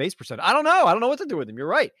without on base percent. I don't know. I don't know what to do with him. You're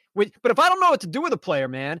right. But if I don't know what to do with a player,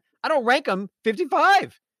 man, I don't rank him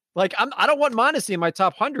 55. Like I don't want Mondesi in my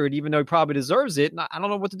top 100, even though he probably deserves it. And I don't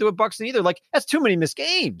know what to do with Buxton either. Like that's too many missed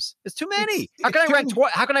games. It's too many. How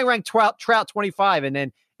can I rank Trout 25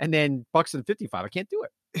 and then Buxton 55? I can't do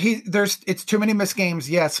it. It's too many missed games.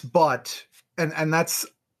 Yes, but and that's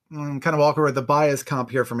kind of awkward with the Baez comp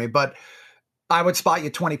here for me. But I would spot you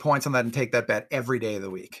 20 points on that and take that bet every day of the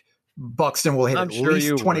week. Buxton will hit at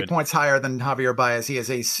least 20 points higher than Javier Baez.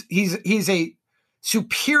 He's a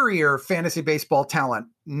superior fantasy baseball talent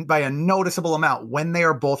by a noticeable amount when they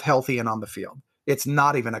are both healthy and on the field. It's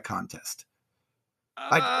not even a contest.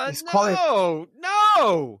 No.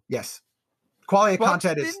 Yes. Quality of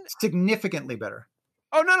content is significantly better.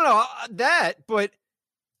 Oh, no. But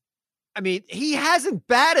I mean, he hasn't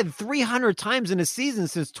batted 300 times in a season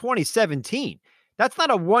since 2017. That's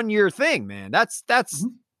not a 1-year thing, man. That's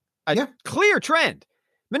a clear trend.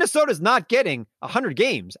 Minnesota's not getting 100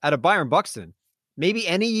 games out of Byron Buxton. Maybe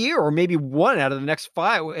any year or maybe one out of the next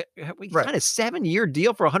 5. We signed a 7-year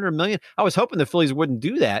deal for $100 million. I was hoping the Phillies wouldn't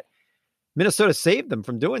do that. Minnesota saved them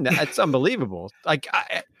from doing that. It's unbelievable. But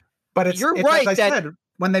you're right. Like I said,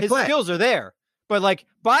 when they play, skills are there. But like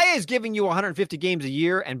Baez giving you 150 games a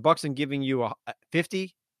year and Buxton giving you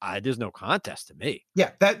 50, there's no contest to me.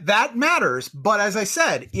 Yeah, that matters. But as I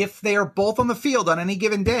said, if they are both on the field on any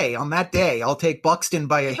given day, on that day, I'll take Buxton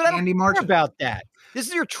by a handy margin. About that. This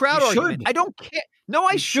is your Trout You argument. should. I don't care. No,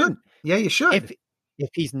 I You shouldn't. should. Yeah, you should. If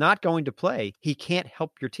he's not going to play, he can't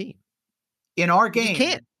help your team. In our He game,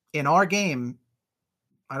 can't. I'd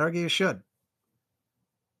argue you should.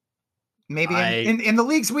 Maybe I- in the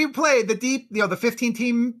leagues we play, the deep, the 15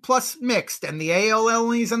 team plus mixed and the AL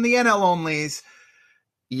onlys and the NL onlys.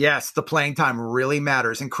 Yes, the playing time really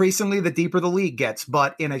matters. Increasingly, the deeper the league gets,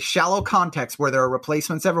 but in a shallow context where there are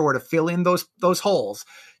replacements everywhere to fill in those holes,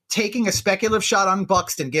 taking a speculative shot on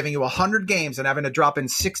Buxton, giving you 100 games and having to drop in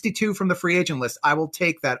 62 from the free agent list, I will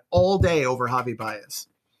take that all day over Javi Baez.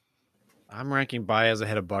 I'm ranking Baez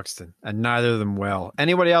ahead of Buxton, and neither of them well.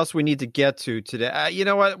 Anybody else we need to get to today? You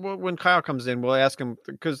know what? When Kyle comes in, we'll ask him,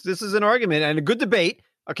 because this is an argument and a good debate.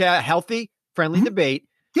 Okay, a healthy, friendly debate.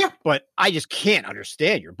 Yeah. But I just can't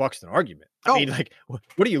understand your Buxton argument. I mean, like, what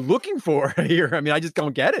are you looking for here? I mean, I just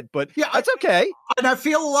don't get it, but yeah, that's okay. And I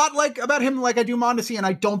feel a lot about him like I do Mondesi, and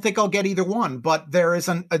I don't think I'll get either one, but there is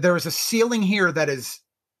a ceiling here that is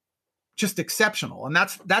just exceptional. And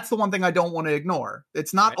that's the one thing I don't want to ignore.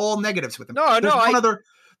 It's not all negatives with him.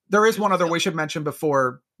 There is one other we should mention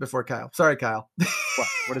before Kyle. Sorry, Kyle.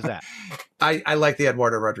 What is that? I like the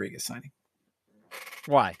Eduardo Rodriguez signing.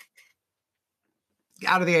 Why?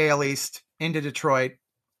 Out of the AL East into Detroit.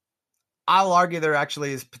 I'll argue there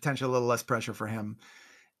actually is potentially a little less pressure for him.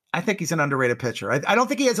 I think he's an underrated pitcher. I don't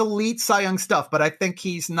think he has elite Cy Young stuff, but I think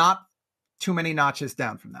he's not too many notches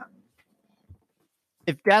down from that.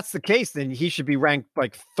 If that's the case, then he should be ranked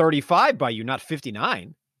like 35 by you, not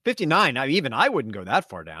 59. 59, even I wouldn't go that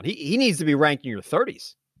far down. He needs to be ranked in your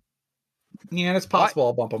 30s. Yeah, it's possible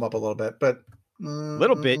I'll bump him up a little bit, but a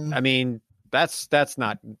little bit. I mean, that's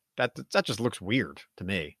not that just looks weird to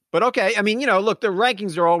me. But okay, I mean, look, the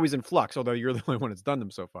rankings are always in flux, although you're the only one that's done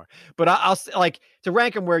them so far. But I'll like to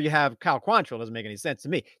rank him where you have Kyle Quantrill doesn't make any sense to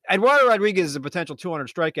me. Eduardo Rodriguez is a potential 200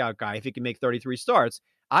 strikeout guy if he can make 33 starts.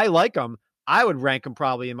 I like him. I would rank him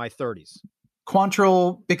probably in my 30s.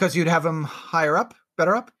 Quantrill, because you'd have him higher up,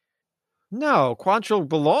 better up? No, Quantrill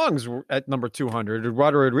belongs at number 200.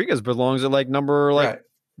 Eduardo Rodriguez belongs at number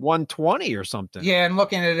 120 or something. Yeah, and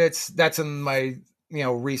looking at it, that's in my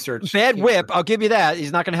research. Bad whip. I'll give you that.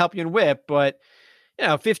 He's not going to help you in whip, but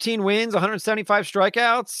 15 wins, 175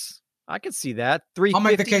 strikeouts. I could see that. I'll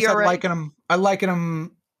make the case. I liken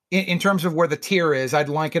him in terms of where the tier is. I'd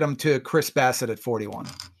liken him to Chris Bassett at 41.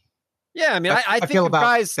 Yeah, I mean, I think feel about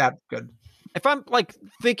guys that good. If I'm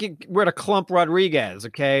thinking where to clump Rodriguez,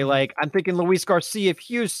 okay, I'm thinking Luis Garcia of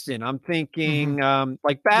Houston. I'm thinking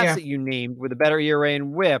Bassett you named with a better ERA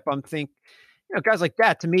and whip. I'm thinking guys like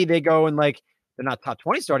that. To me, they go in they're not top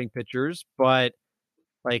 20 starting pitchers, but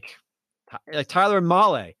like Tyler and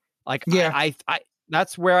Mahle. I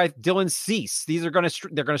that's where Dylan Cease. These are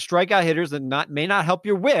they're gonna strike out hitters that may not help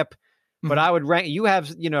your whip, but I would rank. You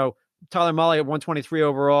have Tyler Mahle at 123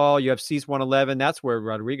 overall. You have Cease 111. That's where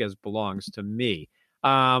Rodriguez belongs to me.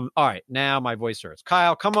 All right, now my voice hurts.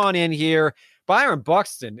 Kyle, come on in here. Byron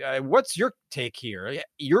Buxton, what's your take here?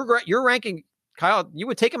 You're ranking Kyle. You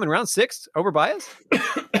would take him in round 6 over Baez?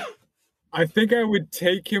 I think I would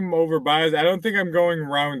take him over Baez. I don't think I'm going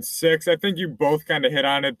round 6. I think you both kind of hit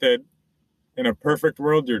on it that in a perfect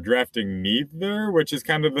world, you're drafting neither, which is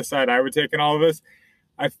kind of the side I would take in all of this.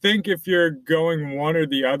 I think if you're going one or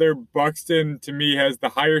the other, Buxton, to me, has the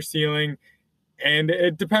higher ceiling, and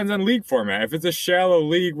it depends on league format. If it's a shallow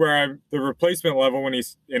league where the replacement level when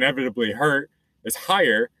he's inevitably hurt is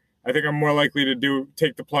higher, I think I'm more likely to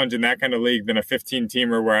take the plunge in that kind of league than a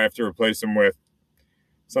 15-teamer where I have to replace him with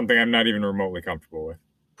something I'm not even remotely comfortable with.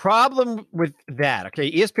 Problem with that,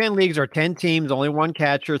 okay, ESPN leagues are 10 teams, only one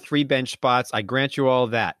catcher, 3 bench spots. I grant you all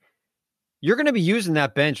that. You're going to be using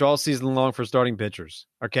that bench all season long for starting pitchers,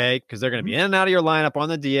 okay? Because they're going to be in and out of your lineup on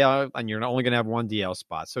the DL, and you're only going to have one DL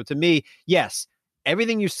spot. So to me, yes,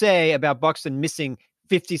 everything you say about Buxton missing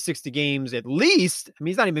 50, 60 games at least, I mean,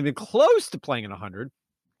 he's not even been close to playing in 100.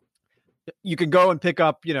 You can go and pick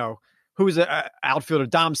up, who's an outfielder,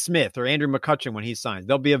 Dom Smith or Andrew McCutchen when he signs.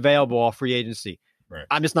 They'll be available all free agency. Right.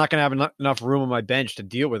 I'm just not going to have enough room on my bench to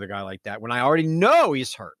deal with a guy like that when I already know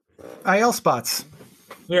he's hurt. IL spots.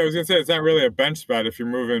 Yeah, I was going to say, it's not really a bench spot if you're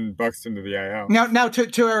moving Buxton to the IL. Now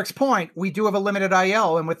to Eric's point, we do have a limited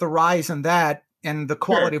IL, and with the rise in that and the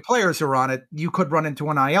quality of players who are on it, you could run into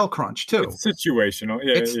an IL crunch too. It's situational.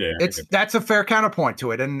 Yeah, that's a fair counterpoint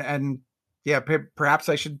to it. And perhaps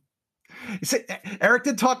I should. Eric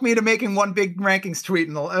did talk me into making one big rankings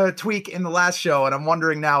tweak in the last show, and I'm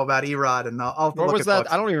wondering now about Erod. And I'll have to what look was at that?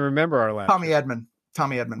 books. I don't even remember our last. Tommy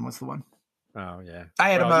Edman was the one. Oh yeah, I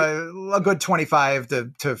had him a good 25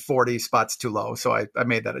 to 40 spots too low, so I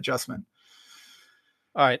made that adjustment.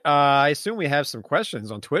 All right. I assume we have some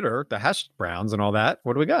questions on Twitter, the hash browns and all that.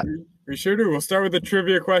 What do we got? We sure do. We'll start with a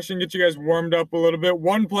trivia question, get you guys warmed up a little bit.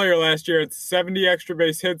 One player last year had 70 extra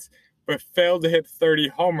base hits, but failed to hit 30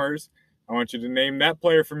 homers. I want you to name that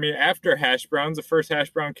player for me after hash browns. The first hash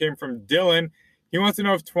brown came from Dylan. He wants to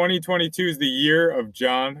know if 2022 is the year of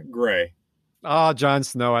John Gray. Oh, Jon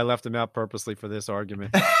Snow. I left him out purposely for this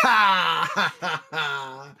argument.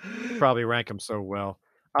 Probably rank him so well.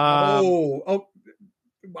 I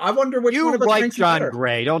wonder which you one of us like ranks John better.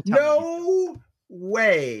 Gray. Don't tell me. No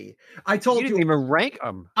way. I told you. You didn't even rank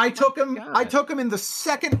him. I took him in the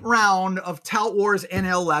second round of Tout Wars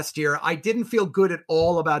NL last year. I didn't feel good at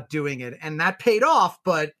all about doing it, and that paid off,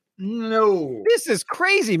 but no. This is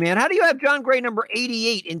crazy, man. How do you have John Gray number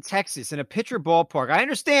 88 in Texas in a pitcher ballpark? I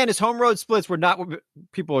understand his home road splits were not what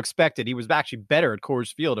people expected. He was actually better at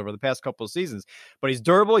Coors Field over the past couple of seasons, but he's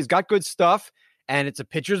durable. He's got good stuff, and it's a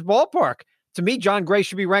pitcher's ballpark. To me, John Gray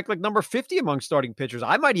should be ranked like number 50 among starting pitchers.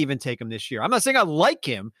 I might even take him this year. I'm not saying I like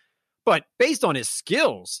him, but based on his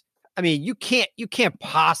skills, I mean, you can't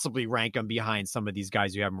possibly rank him behind some of these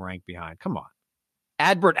guys you have him ranked behind. Come on.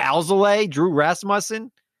 Adbert Alzolay, Drew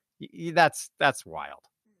Rasmussen. That's wild.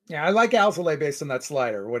 Yeah, I like Alzolay based on that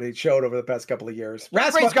slider, what he showed over the past couple of years.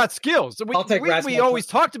 Rasmussen's got skills. I'll take Rasmussen. We always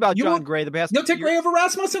talked about John Gray the past. You'll take Gray over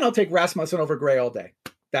Rasmussen? I'll take Rasmussen over Gray all day.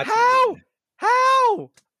 That's How?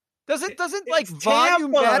 Doesn't like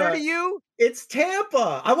volume matter to you? It's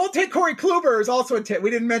Tampa. I won't take Corey Kluber is also in Tampa.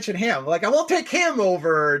 We didn't mention him. Like I won't take him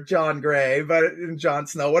over John Gray, but Jon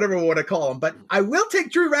Snow, whatever we want to call him. But I will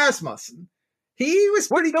take Drew Rasmussen. He was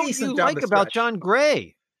pretty decent. What do you like about John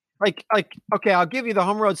Gray? Like, okay, I'll give you the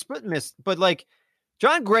home road split miss, but like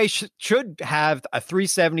John Gray should have a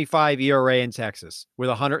 3.75 ERA in Texas with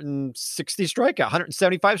 175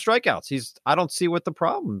 strikeouts. I don't see what the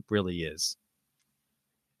problem really is.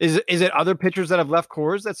 Is it other pitchers that have left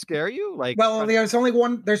Coors that scare you? Like, well, there's only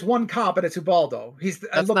one. There's one comp, and it's Ubaldo.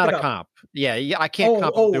 That's not a comp. Yeah, I can't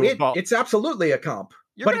comp. It's absolutely a comp.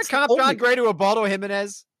 You're going to comp John Gray to Ubaldo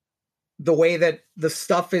Jimenez? The way that the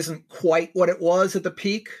stuff isn't quite what it was at the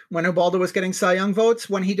peak when Ubaldo was getting Cy Young votes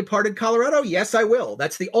when he departed Colorado? Yes, I will.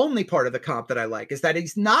 That's the only part of the comp that I like, is that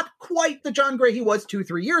he's not quite the John Gray he was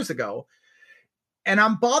 2-3 years ago. And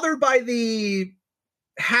I'm bothered by the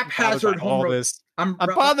haphazard home run. I'm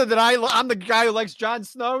bothered that I'm the guy who likes Jon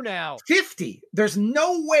Snow now. 50. There's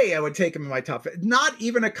no way I would take him in my top. Not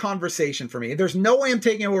even a conversation for me. There's no way I'm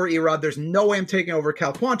taking over Erod. There's no way I'm taking over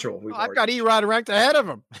Cal Quantrill. I've got Erod ranked ahead of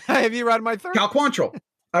him. I have Erod in my third. Cal Quantrill.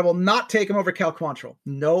 I will not take him over Cal Quantrill.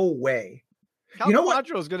 No way.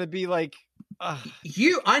 Quantrill is going to be like... I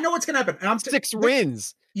know what's going to happen. And 6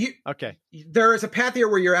 wins. Okay. There is a path here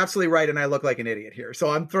where you're absolutely right, and I look like an idiot here.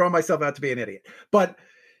 So I'm throwing myself out to be an idiot. But...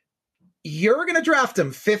 you're going to draft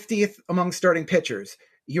him 50th among starting pitchers.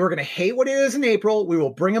 You're going to hate what it is in April. We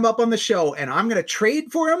will bring him up on the show, and I'm going to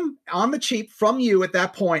trade for him on the cheap from you at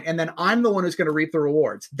that point, and then I'm the one who's going to reap the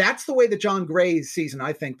rewards. That's the way that John Gray's season,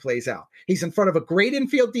 I think, plays out. He's in front of a great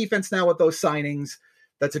infield defense now with those signings.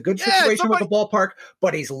 That's a good situation with the ballpark,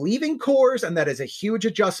 but he's leaving Coors, and that is a huge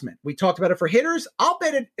adjustment. We talked about it for hitters. I'll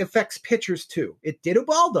bet it affects pitchers, too. It did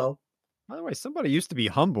Ubaldo. By the way, somebody used to be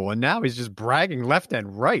humble, and now he's just bragging left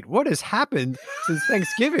and right. What has happened since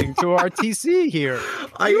Thanksgiving to our TC here?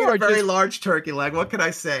 I ate a very large turkey leg. What can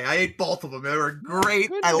I say? I ate both of them. They were great.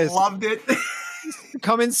 I loved it. It's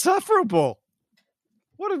become insufferable.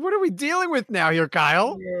 What are we dealing with now here,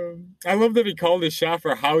 Kyle? I love that he called his shot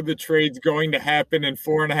for how the trade's going to happen in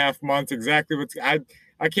 4.5 months. Exactly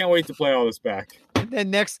I can't wait to play all this back. And then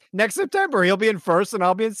next September, he'll be in first and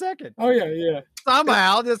I'll be in second. Oh yeah.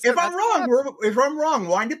 Somehow, if I'm wrong,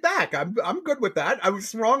 wind it back. I'm good with that. I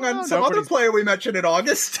was wrong on some other player we mentioned in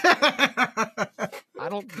August. What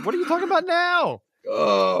are you talking about now?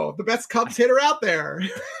 Oh, the best Cubs hitter out there.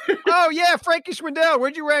 Oh yeah, Frankie Schwindel.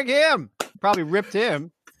 Where'd you rank him? Probably ripped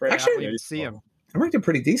him. Actually, I didn't see him. I ranked him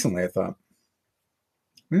pretty decently, I thought.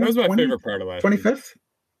 That was my favorite part of last 25th?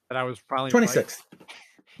 That I was probably 26th. Right.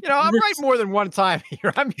 I'm right more than one time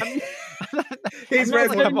here. He's right.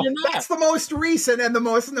 That's the most recent and the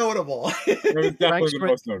most notable. Definitely the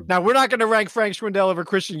most notable. Now, we're not going to rank Frank Schwindel over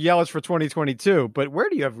Christian Yelich for 2022, but where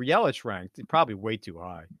do you have Yelich ranked? Probably way too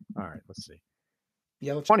high. All right, let's see.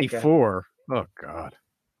 Yelich 24. Oh, God.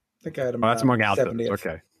 I think I had him. That's among outfielders.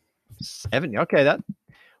 Okay. 70. Okay,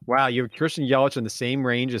 wow, you have Christian Yelich in the same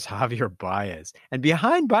range as Javier Baez. And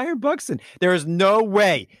behind Byron Buxton, there is no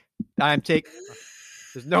way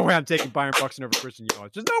There's no way I'm taking Byron Buxton over Christian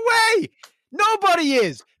Yelich. There's no way. Nobody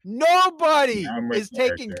is. Nobody is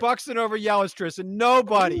taking Buxton over Yelich, Tristan.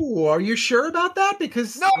 Nobody. Ooh, are you sure about that?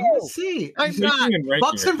 Because no, let's see. I'm not.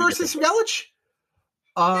 Buxton versus Yelich?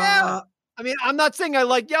 Yeah. I mean, I'm not saying I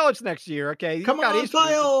like Yelich next year. Okay, Come on,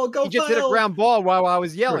 Kyle, go He just hit a Kyle. ground ball while I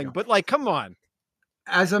was yelling, but like, come on.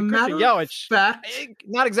 As a matter of Yelich, fact,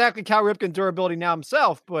 not exactly Cal Ripken durability now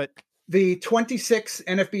himself, but the 26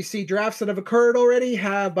 NFBC drafts that have occurred already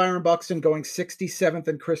have Byron Buxton going 67th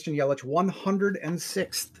and Christian Yelich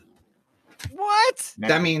 106th. What?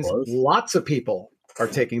 That means lots of people are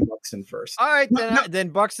taking Buxton first. All right, then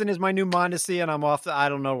Buxton is my new Mondesi, and I'm off. I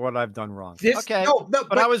don't know what I've done wrong.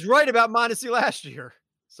 But I was right about Mondesi last year.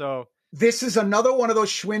 So this is another one of those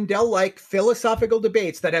Schwindel-like philosophical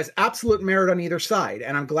debates that has absolute merit on either side.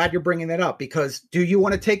 And I'm glad you're bringing that up, because do you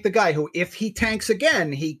want to take the guy who, if he tanks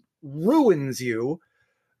again, he ruins you,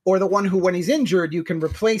 or the one who, when he's injured, you can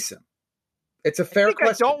replace him? It's a fair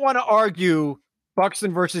question. I don't want to argue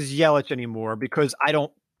Buxton versus Yelich anymore because I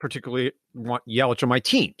don't particularly want Yelich on my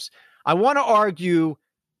teams. I want to argue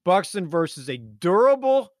Buxton versus a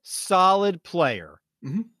durable, solid player.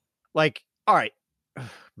 Mm-hmm. Like, all right,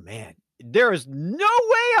 man, there is no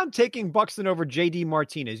way I'm taking Buxton over JD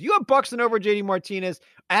Martinez. You have Buxton over JD Martinez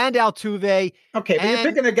and Altuve. Okay, but you're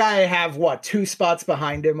picking a guy I have, 2 spots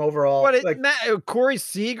behind him overall? Corey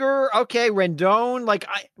Seager, okay, Rendon.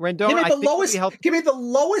 Give me the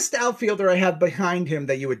lowest outfielder I have behind him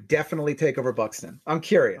that you would definitely take over Buxton. I'm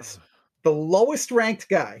curious. The lowest ranked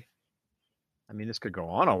guy. I mean, this could go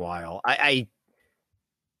on a while. I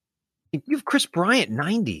you have Chris Bryant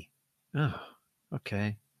 90. Oh,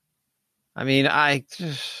 okay. I mean, I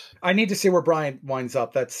need to see where Bryant winds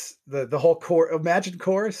up. That's the whole core. Imagine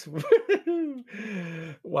chorus.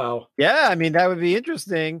 Wow. Yeah, I mean, that would be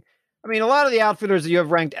interesting. I mean, a lot of the outfielders that you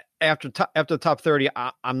have ranked after the top 30,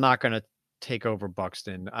 I'm not going to take over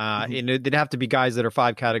Buxton. They'd have to be guys that are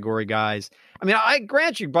 5 category guys. I mean, I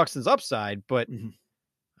grant you Buxton's upside, but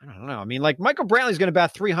I don't know. I mean, like Michael Brantley's going to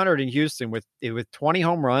bat 300 in Houston with 20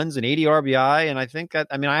 home runs and 80 RBI. And I think that,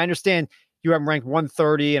 I mean, I understand you have him ranked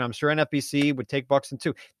 130, and I'm sure NFBC would take Buxton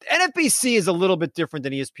too. The NFBC is a little bit different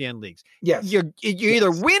than ESPN leagues. Yes. You either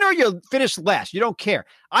win or you finish last. You don't care.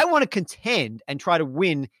 I want to contend and try to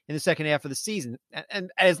win in the second half of the season. And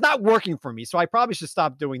it's not working for me. So I probably should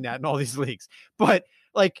stop doing that in all these leagues. But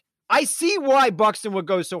like, I see why Buxton would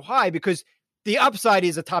go so high, because the upside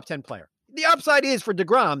is a top 10 player. The upside is for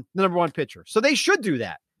DeGrom, the number 1 pitcher. So they should do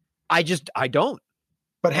that. I don't.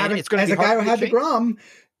 But it's going to be a guy who had DeGrom,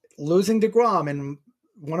 losing DeGrom in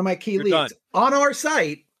one of my key leagues on our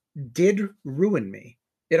site did ruin me.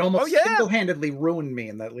 It almost single-handedly ruined me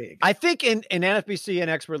in that league. I think in NFBC and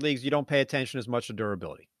expert leagues, you don't pay attention as much to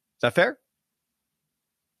durability. Is that fair?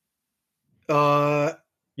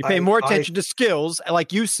 You pay more attention to skills,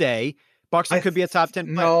 like you say. Buxton could be a top 10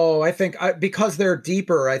 player. No, I think because they're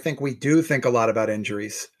deeper, I think we do think a lot about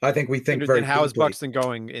injuries. I think we think very deeply. How is Buxton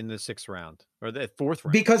going in the 6th round or the 4th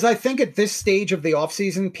round? Because I think at this stage of the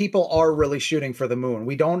offseason, people are really shooting for the moon.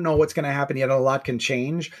 We don't know what's going to happen yet. A lot can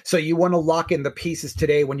change. So you want to lock in the pieces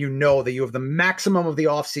today when you know that you have the maximum of the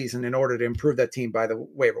offseason in order to improve that team by the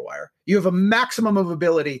waiver wire. You have a maximum of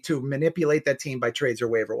ability to manipulate that team by trades or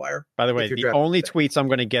waiver wire. By the way, the only tweets I'm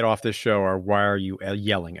going to get off this show are, "Why are you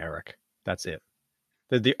yelling, Eric?" That's it.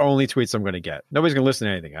 They're the only tweets I'm going to get. Nobody's going to listen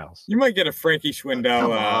to anything else. You might get a Frankie Schwindel.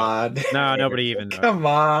 Come on. No, nobody even. Come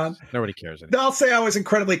on. Nobody cares anymore. I'll say I was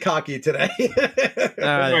incredibly cocky today.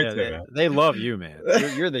 They love you, man.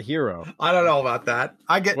 You're the hero. I don't know about that.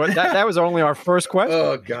 That was only our first question.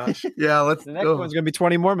 Oh, gosh. Yeah, The next one's going to be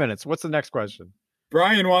 20 more minutes. What's the next question?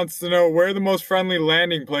 Brian wants to know where the most friendly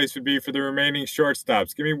landing place would be for the remaining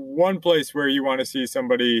shortstops. Give me one place where you want to see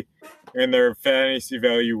somebody and their fantasy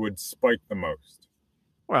value would spike the most.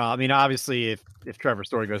 Well, I mean, obviously, if Trevor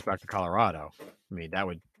Story goes back to Colorado, I mean, that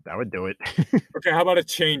would do it. Okay, how about a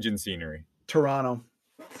change in scenery? Toronto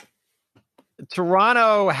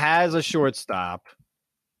has a shortstop,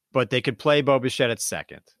 but they could play Bo Bichette at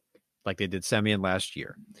second, like they did Semien last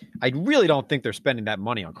year. I really don't think they're spending that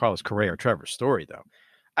money on Carlos Correa or Trevor Story, though.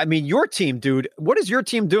 I mean, your team, dude, what is your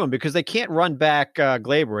team doing? Because they can't run back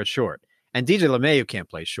Glaber at short, and DJ LeMahieu can't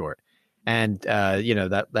play short. And,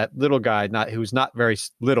 that little guy, who's not very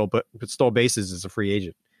little, but stole bases as a free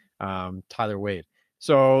agent, Tyler Wade.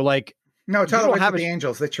 So, no, Tyler Wade's with the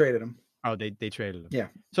Angels. They traded him. Oh, they traded him. Yeah.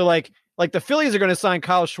 So, like the Phillies are going to sign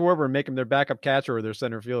Kyle Schwarber and make him their backup catcher or their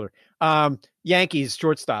center fielder. Yankees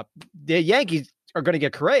shortstop. The Yankees are going to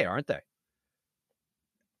get Correa, aren't they?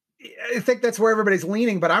 I think that's where everybody's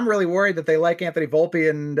leaning, but I'm really worried that they like Anthony Volpe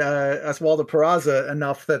and Oswaldo Peraza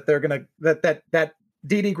enough that they're going to that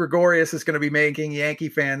Didi Gregorius is going to be making Yankee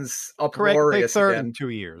fans Correct. uproarious Third again. in 2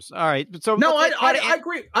 years. All right. So no, I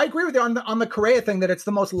agree. I agree with you on the Correa thing that it's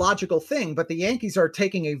the most logical thing, but the Yankees are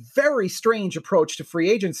taking a very strange approach to free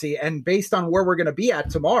agency, and based on where we're going to be at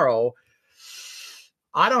tomorrow,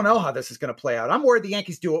 I don't know how this is going to play out. I'm worried the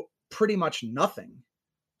Yankees do pretty much nothing.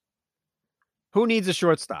 Who needs a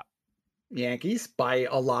shortstop? Yankees by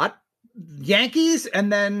a lot. Yankees,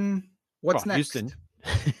 and then what's next? Houston.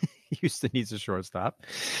 Houston needs a shortstop.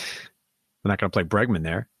 They're not going to play Bregman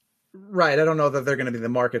there. Right. I don't know that they're going to be in the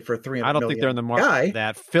market for $300 million. I don't think they're in the market for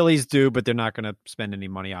that. Phillies do, but they're not going to spend any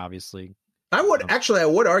money, obviously. I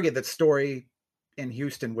would argue that Story in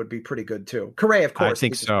Houston would be pretty good too. Correa, of course. I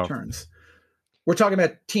think so. Returns. We're talking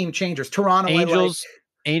about team changers. Toronto. Angels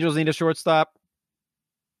need a shortstop.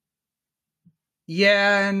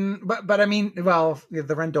 Yeah, but I mean, well,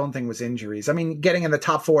 the Rendon thing was injuries. I mean, getting in the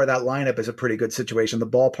top 4 of that lineup is a pretty good situation. The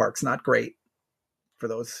ballpark's not great for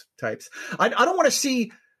those types. I don't want to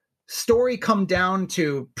see Story come down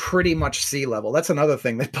to pretty much sea level. That's another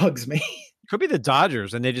thing that bugs me. Could be the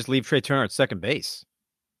Dodgers, and they just leave Trey Turner at second base.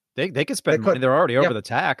 They could spend money. They're already over the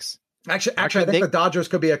tax. Actually, I think the Dodgers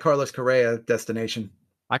could be a Carlos Correa destination.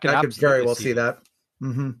 I could very well see that.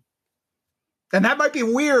 Mm-hmm. And that might be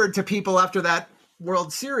weird to people after that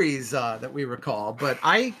World Series that we recall, but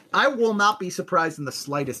I will not be surprised in the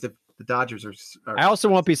slightest if the Dodgers are. I also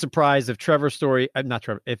won't be surprised if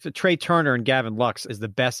if Trey Turner and Gavin Lux is the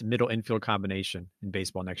best middle infield combination in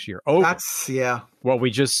baseball next year. That's what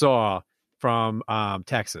we just saw from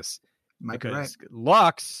Texas. Might be right.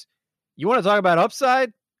 Lux, you want to talk about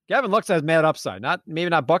upside? Gavin Lux has mad upside. Maybe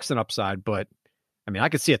not Buxton upside, but I mean, I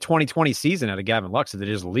could see a 2020 season out of Gavin Lux if they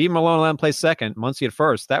just leave him alone and let him play second, Muncy at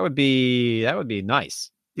first. That would be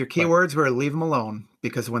nice. Your key words were leave him alone,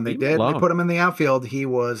 because when they put him in the outfield, he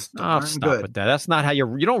was stop good. With that. That's not how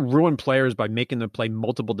you don't ruin players by making them play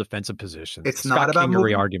multiple defensive positions. It's not about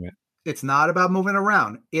argument. It's not about moving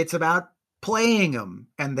around. It's about playing him,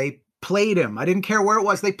 and they played him. I didn't care where it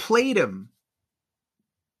was. They played him.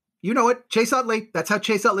 You know it. Chase Utley. That's how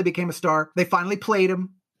Chase Utley became a star. They finally played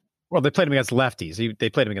him. Well, they played him against lefties. They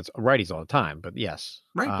played him against righties all the time, but yes.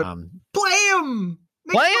 Right, but play him!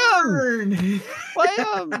 Play him! Play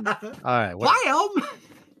him! All right. Play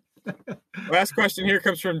him! Last question here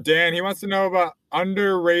comes from Dan. He wants to know about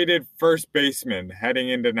underrated first baseman heading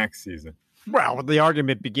into next season. Well, the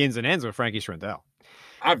argument begins and ends with Frankie Schrendel.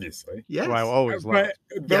 Obviously. Yes. Who I always love.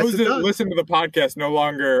 But those that listen to the podcast no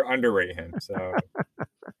longer underrate him. So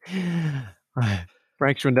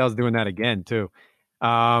Frank Schrendel's doing that again, too.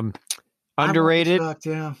 Underrated.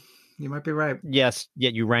 Yeah, you might be right. Yes,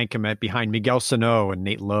 yet you rank him behind Miguel Sano and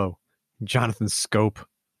Nate Lowe, Jonathan Scope.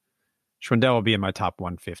 Schrendel will be in my top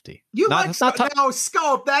 150.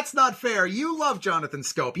 Scope. That's not fair. You love Jonathan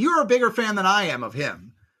Scope. You're a bigger fan than I am of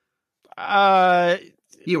him.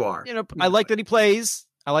 You are. I like that he plays.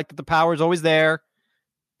 I like that the power is always there,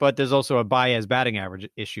 but there's also a Baez batting average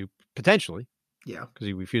issue potentially. Yeah, because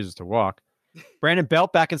he refuses to walk. Brandon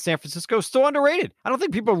Belt back in San Francisco, still underrated. I don't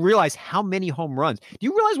think people realize how many home runs. Do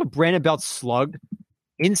you realize what Brandon Belt slugged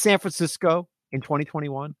in San Francisco in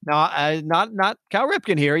 2021? Now, not Cal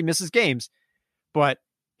Ripken here. He misses games, but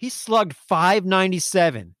he slugged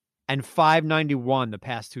 597 and 591 the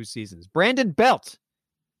past 2 seasons. Brandon Belt.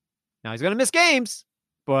 Now he's going to miss games,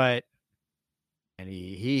 but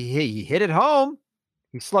he hit it home.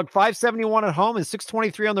 He slugged 571 at home and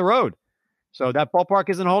 623 on the road. So that ballpark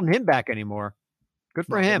isn't holding him back anymore. Good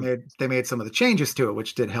for him. They made some of the changes to it,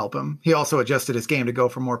 which did help him. He also adjusted his game to go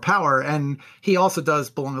for more power, and he also does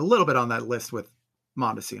belong a little bit on that list with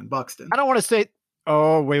Mondesi and Buxton. I don't want to say.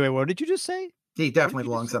 Oh, wait. What did you just say? He definitely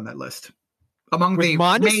belongs on that list. Among with the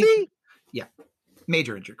Mondesi?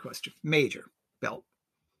 Major injury question. Major Belt.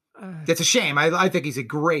 It's a shame. I think he's a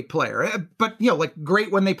great player, but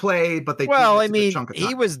great when they play. But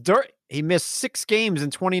he was dirt. He missed 6 games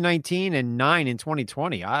in 2019 and 9 in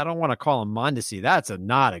 2020. I don't want to call him Mondesi. That's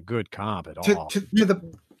not a good comp at all.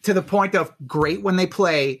 To the point of great when they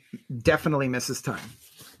play, definitely misses time.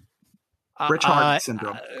 Rich Harden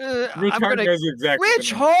syndrome.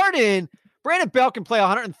 Rich Harden. Brandon Belt can play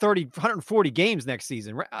 140 games next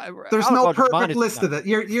season. There's no perfect list of it.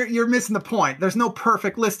 You're missing the point. There's no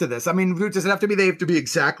perfect list of this. I mean, does it have to be? They have to be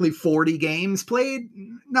exactly 40 games played?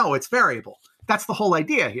 No, it's variable. That's the whole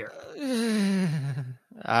idea here.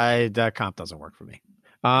 That comp doesn't work for me.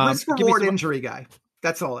 Risk reward injury guy.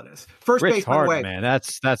 That's all it is. First Rich base, Harden, by the way. Man,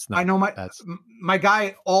 that's not. I know my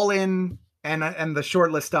guy all in, and the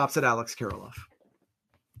short list stops at Alex Kirilloff.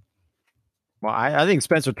 Well, I think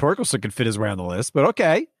Spencer Torkelson could fit his way on the list, but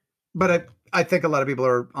okay. But I think a lot of people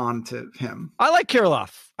are on to him. I like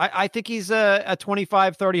Kirilloff. I think he's a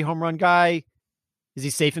 25, 30 home run guy. Is he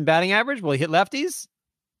safe in batting average? Will he hit lefties?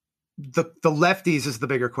 The lefties is the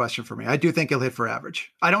bigger question for me. I do think he'll hit for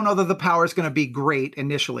average. I don't know that the power is going to be great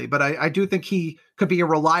initially, but I do think he could be a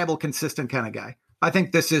reliable, consistent kind of guy. I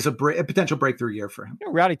think this is a potential breakthrough year for him. You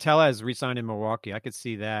know, Rowdy Tellez re-signed in Milwaukee. I could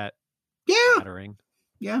see that. Yeah. Mattering.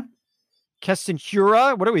 Yeah. Keston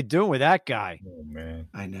Hiura, what are we doing with that guy? Oh man,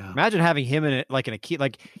 I know. Imagine having him in it, like in a key,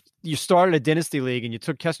 like you started a dynasty league and you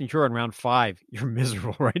took Keston Hiura in round 5. You're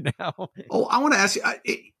miserable right now. Oh, I want to ask you.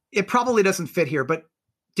 It probably doesn't fit here, but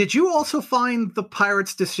did you also find the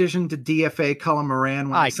Pirates' decision to DFA Colin Moran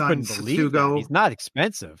when they signed Sugo? He's not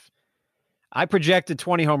expensive. I projected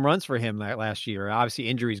 20 home runs for him last year. Obviously,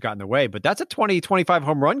 injuries got in the way, but that's a 20, 25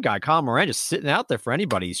 home run guy. Colin Moran just sitting out there for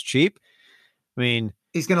anybody. He's cheap. I mean,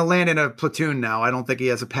 he's going to land in a platoon now. I don't think he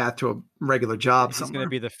has a path to a regular job. He's going to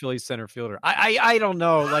be the Phillies center fielder. I don't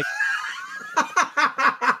know. Like,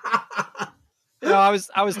 I was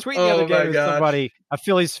tweeting the other day with somebody, a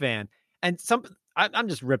Phillies fan, and I'm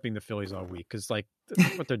just ripping the Phillies all week because like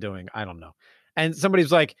what they're doing, I don't know. And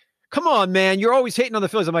somebody's like, "Come on, man, you're always hating on the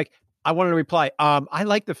Phillies." I'm like, I wanted to reply, I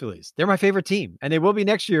like the Phillies. They're my favorite team, and they will be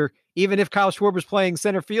next year, even if Kyle Schwarber's playing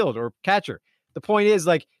center field or catcher. The point is,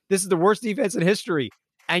 like, this is the worst defense in history,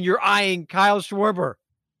 and you're eyeing Kyle Schwarber.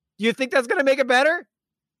 Do you think that's going to make it better?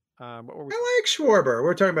 I like Schwarber.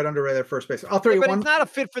 We're talking about underrated at first base. I'll throw you but one. It's not a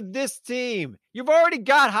fit for this team. You've already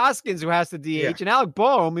got Hoskins, who has to DH, and Alec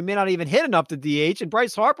Boehm, who may not even hit enough to DH, and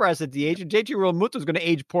Bryce Harper has to DH, and JT Realmuto is going to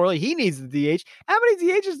age poorly. He needs the DH. How many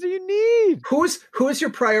DHs do you need? Who is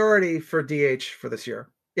your priority for DH for this year?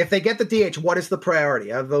 If they get the DH, what is the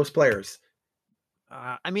priority of those players?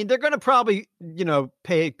 I mean, they're going to probably,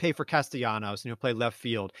 pay for Castellanos and he'll play left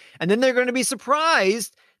field. And then they're going to be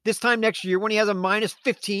surprised this time next year when he has a minus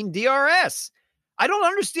 15 DRS. I don't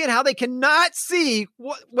understand how they cannot see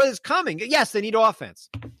what is coming. Yes, they need offense.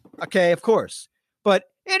 Okay, of course. But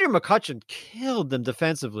Andrew McCutchen killed them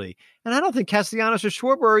defensively. And I don't think Castellanos or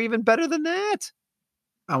Schwarber are even better than that.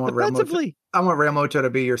 I want Realmuto to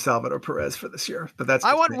be your Salvador Perez for this year. But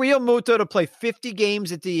I want Realmuto to play 50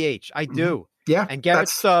 games at DH. I do. Mm-hmm. Yeah. And Garrett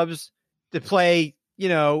Stubbs to play,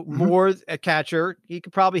 more at catcher. He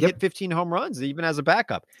could probably hit 15 home runs even as a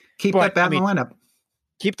backup. Keep that bat in the lineup.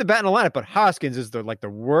 Keep the bat in the lineup. But Hoskins is the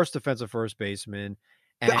worst defensive first baseman.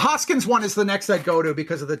 The Hoskins one is the next I'd go to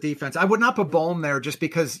because of the defense. I would not put Boehm there just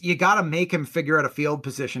because you got to make him figure out a field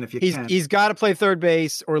position if you can. He's got to play third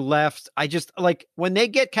base or left. I just when they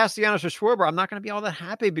get Castellanos or Schwarber, I'm not going to be all that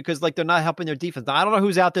happy because they're not helping their defense. Now, I don't know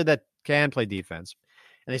who's out there that can play defense.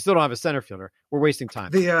 And they still don't have a center fielder. We're wasting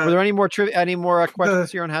time. Were there any more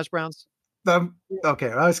questions here on Hash Browns?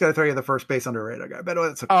 Okay, I was going to throw you the first base underrated guy, but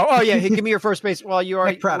it's okay. Oh yeah, give me your first base. Well, you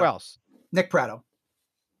already. Who else? Nick Pratto.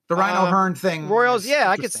 The Rhino Hearn thing. Royals,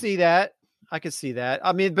 I could see that.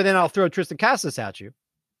 I mean, but then I'll throw Tristan Casas at you.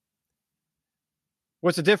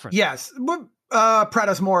 What's the difference? Yes,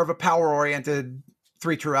 Pratto's more of a power-oriented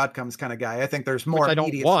 3 true outcomes kind of guy. I think there's more. Which I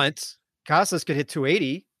don't want. Casas could hit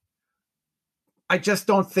 280. I just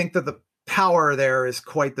don't think that the power there is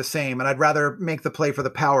quite the same, and I'd rather make the play for the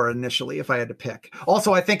power initially if I had to pick.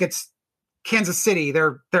 Also, I think it's Kansas City.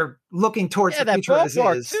 They're looking towards the future as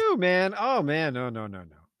is too, man. Oh man, no.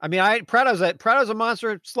 I mean, Pratto's a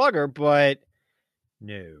monster slugger, but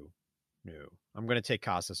no. I'm going to take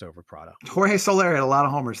Casas over Pratto. Jorge Soler had a lot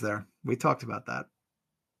of homers there. We talked about that.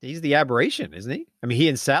 He's the aberration, isn't he? I mean, he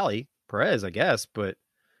and Sally Perez, I guess, but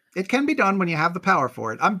it can be done when you have the power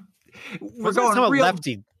for it. We're going real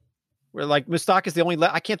lefty. We're like Moustakas the only.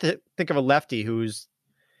 I can't think of a lefty who's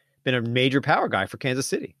been a major power guy for Kansas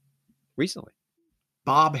City recently.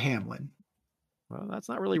 Bob Hamlin. Well, that's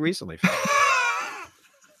not really recently.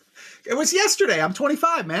 It was yesterday. I'm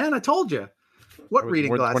 25, man. I told you. What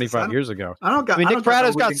reading glasses? 25 years ago. Nick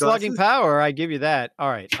Pratto's got slugging power. I give you that. All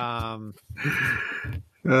right. Now,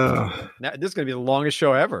 this is going to be the longest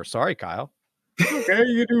show ever. Sorry, Kyle. Okay,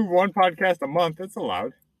 you do one podcast a month. That's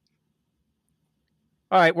allowed.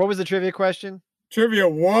 All right. What was the trivia question? Trivia.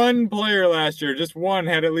 One player last year, just one,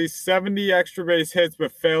 had at least 70 extra base hits,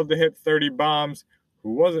 but failed to hit 30 bombs.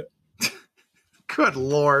 Who was it? Good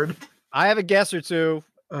Lord. I have a guess or two.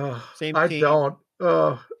 Same team. I don't.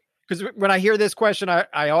 Because when I hear this question,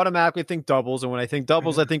 I automatically think doubles. And when I think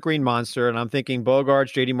doubles, I think Green Monster. And I'm thinking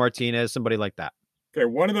Bogarts, JD Martinez, somebody like that. Okay,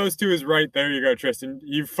 one of those two is right. There you go, Tristan.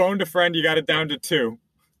 You phoned a friend. You got it down to 2.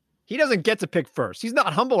 He doesn't get to pick first. He's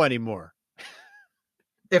not humble anymore.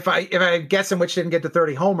 If I guess him which didn't get to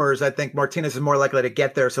 30 homers, I think Martinez is more likely to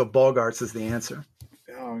get there. So Bogarts is the answer.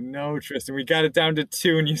 Oh no, Tristan, we got it down to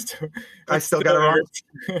 2, and I still got it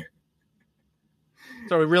wrong.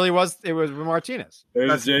 So it was Martinez. It was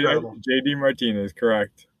That's incredible. JD Martinez,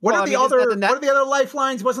 correct. What Well, are I the mean, other isn't that what are the other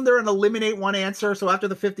lifelines? Wasn't there an eliminate one answer? So after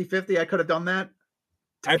the 50-50, I could have done that.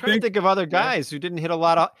 I'm trying to think of other guys who didn't hit a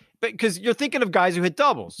lot of, because you're thinking of guys who hit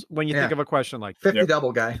doubles when you think of a question like 50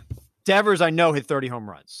 double guy. Devers, I know, hit 30 home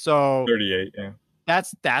runs. So 38, yeah.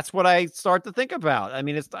 That's what I start to think about. I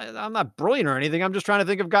mean, I'm not brilliant or anything. I'm just trying to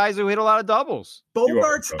think of guys who hit a lot of doubles.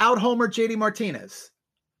 Bogarts out homer JD Martinez.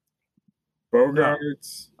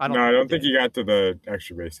 Bogarts. I don't think he got to the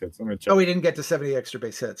extra base hits. Let me check. Oh, he didn't get to 70 extra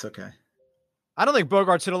base hits. Okay. I don't think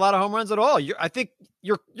Bogarts hit a lot of home runs at all. I think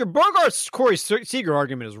your Bogarts Corey Seager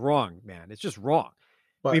argument is wrong, man. It's just wrong.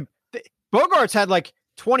 What? I mean, Bogarts had like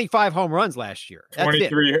 25 home runs last year. That's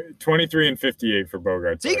 23 and 58 for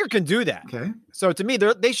Bogarts. Seager can do that. Okay. So to me,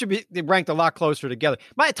 they should be ranked a lot closer together.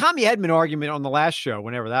 My Tommy Edman argument on the last show,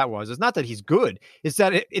 whenever that was, is not that he's good. It's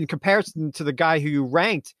that in comparison to the guy who you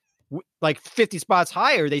ranked like 50 spots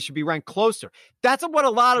higher, they should be ranked closer. That's what a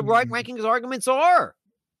lot of rankings arguments are.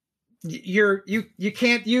 You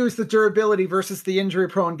can't use the durability versus the injury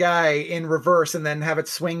prone guy in reverse and then have it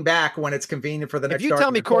swing back when it's convenient for the next. If you tell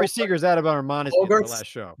me Corey Seager's out about Armanis on the last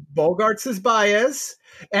show, Bogarts is Baez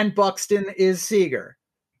and Buxton is Seager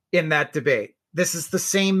in that debate. This is the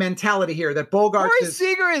same mentality here that Bogarts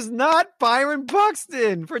Seager is not Byron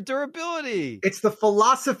Buxton for durability. It's the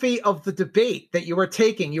philosophy of the debate that you are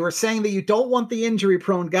taking. You are saying that you don't want the injury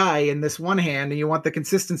prone guy in this one hand and you want the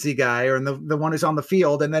consistency guy or the one who's on the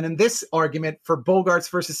field. And then in this argument for Bogarts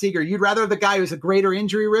versus Seager, you'd rather the guy who's a greater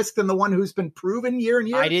injury risk than the one who's been proven year and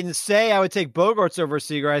year. I didn't say I would take Bogarts over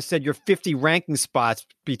Seager. I said your 50 ranking spots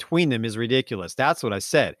between them is ridiculous. That's what I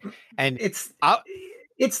said. And it's not.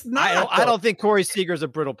 I don't think Corey Seager's a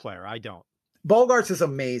brittle player. I don't. Bogarts is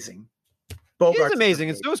amazing. He's amazing,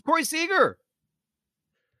 and so is Corey Seager.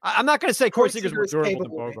 I'm not going to say Corey Seager's more durable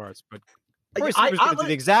than Bogarts, but Corey Seager's going to do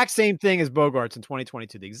the exact same thing as Bogarts in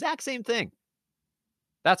 2022. The exact same thing.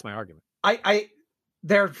 That's my argument.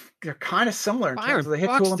 They're kind of similar in terms of the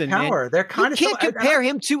hit tool and power. They're kind of. You can't compare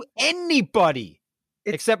him to anybody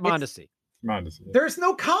except Mondesi. There's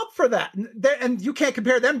no comp for that, and you can't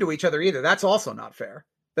compare them to each other either. That's also not fair.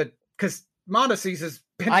 Because Mondesi's is.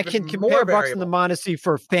 I can compare Buxton to Mondesi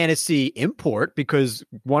for fantasy import because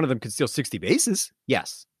one of them can steal 60 bases.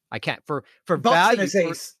 Yes, I can't. For Buxton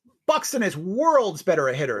value, Buxton is worlds better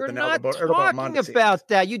a hitter than Mondesi. We're not talking about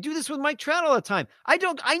that. You do this with Mike Trout all the time. I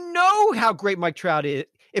know how great Mike Trout is.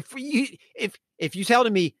 If you tell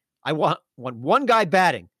me I want one guy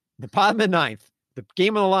batting the bottom of the ninth. The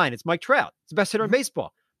game on the line, it's Mike Trout. It's the best hitter in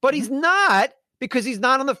baseball. But he's not because he's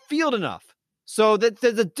not on the field enough. So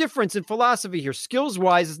there's a difference in philosophy here.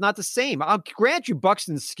 Skills-wise, it's not the same. I'll grant you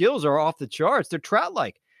Buxton's skills are off the charts. They're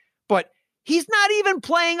Trout-like. But he's not even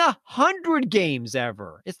playing 100 games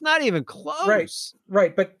ever. It's not even close.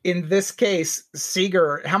 Right. But in this case,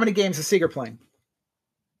 Seager, how many games is Seager playing?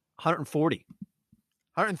 140.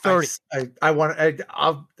 130.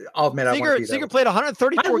 I'll admit Seager played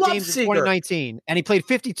 134 games in 2019, and he played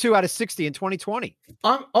 52 out of 60 in 2020.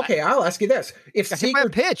 Okay, I'll ask you this: if Seager hit by a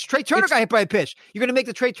pitch, Trey Turner got hit by a pitch. You're going to make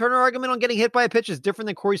the Trey Turner argument on getting hit by a pitch is different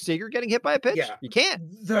than Corey Seager getting hit by a pitch? Yeah. You can't.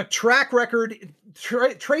 The track record,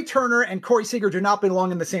 Trey Turner and Corey Seager do not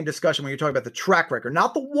belong in the same discussion when you're talking about the track record,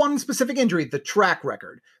 not the one specific injury. The track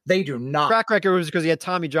record, they do not. Track record was because he had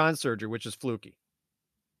Tommy John surgery, which is fluky.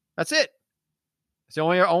 That's it. It's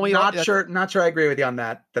only not sure I agree with you on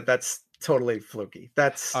that. That's totally fluky.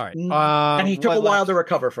 That's all right. And he took a while to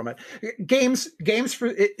recover from it. Games for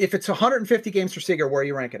if it's 150 games for Seager, where are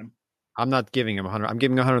you ranking him? I'm not giving him 100. I'm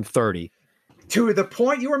giving him 130. To the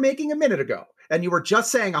point you were making a minute ago, and you were just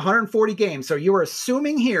saying 140 games. So you were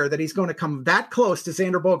assuming here that he's going to come that close to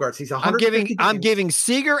Xander Bogaerts. He's 150 I'm giving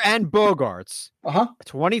Seager and Bogaerts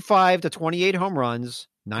 25 to 28 home runs.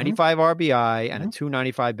 95 RBI and a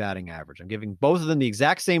 295 batting average. I'm giving both of them the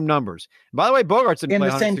exact same numbers. And by the way, Bogaerts didn't play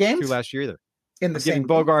 162 last year either. I'm giving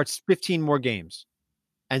Bogaerts 15 more games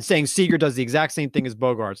and saying Seager does the exact same thing as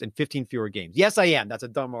Bogaerts in 15 fewer games. Yes, I am. That's a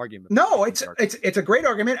dumb argument. No, it's a great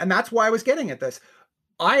argument, and that's why I was getting at this.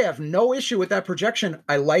 I have no issue with that projection.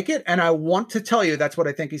 I like it, and I want to tell you that's what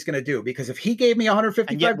I think he's going to do. Because if he gave me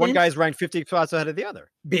 155 and yet one games, guy's ranked 50 spots ahead of the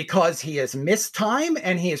other. Because he has missed time,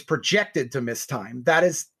 and he is projected to miss time.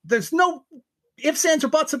 There's no ifs, ands, or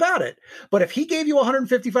buts about it. But if he gave you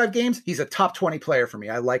 155 games, he's a top 20 player for me.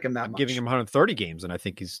 I like him that much. I'm giving him 130 games, and I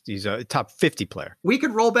think he's a top 50 player. We could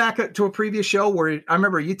roll back to a previous show where I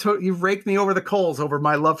remember you raked me over the coals over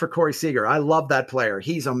my love for Corey Seager. I love that player.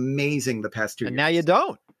 He's amazing the past 2 years. And now you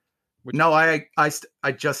don't. No, I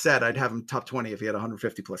just said I'd have him top 20 if he had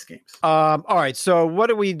 150 plus games. All right. So what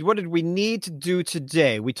did we need to do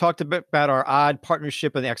today? We talked a bit about our odd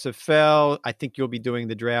partnership in the XFL. I think you'll be doing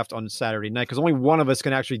the draft on Saturday night because only one of us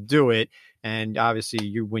can actually do it. And obviously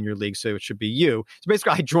you win your league, so it should be you. So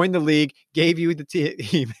basically I joined the league, gave you the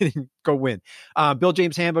team, and go win. Bill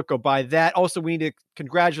James Handbook, go buy that. Also, we need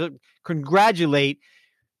to congratulate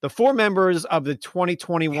the 4 members of the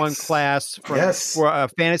 2021 class for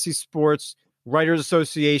Fantasy Sports Writers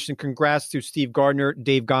Association. Congrats to Steve Gardner,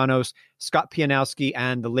 Dave Ganos, Scott Pianowski,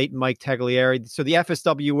 and the late Mike Tagliari. So the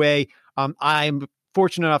FSWA, I'm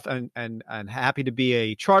fortunate enough and happy to be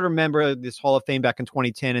a charter member of this Hall of Fame back in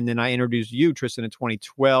 2010. And then I introduced you, Tristan, in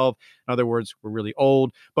 2012. In other words, we're really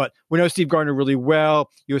old, but we know Steve Gardner really well.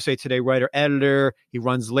 USA Today writer, editor. He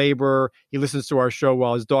runs labor. He listens to our show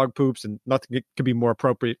while his dog poops, and nothing could be more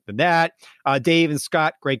appropriate than that. Dave and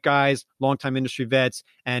Scott, great guys, longtime industry vets,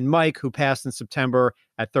 and Mike, who passed in September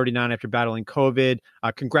at 39 after battling COVID.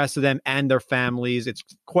 Congrats to them and their families. It's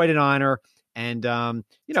quite an honor. And,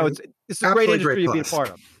 it's a great industry to be a part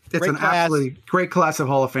of. It's an absolutely great class of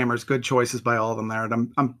Hall of Famers. Good choices by all of them there.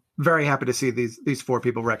 And I'm very happy to see these 4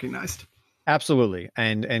 people recognized. Absolutely.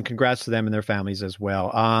 And congrats to them and their families as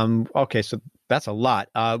well. Okay. So that's a lot.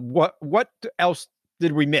 What else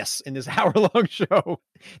did we miss in this hour-long show?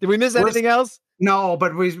 Did we miss anything else? No,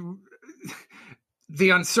 but the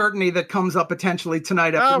uncertainty that comes up potentially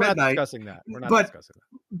tonight after midnight. We're not discussing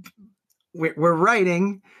that. We're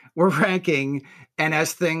writing, we're ranking, and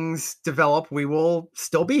as things develop, we will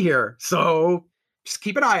still be here. So just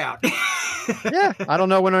keep an eye out. Yeah, I don't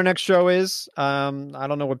know when our next show is. I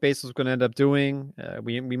don't know what Basil is going to end up doing.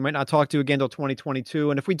 We might not talk to you again until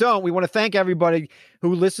 2022. And if we don't, we want to thank everybody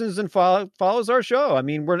who listens and follows our show. I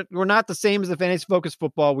mean, we're not the same as the Fantasy Focus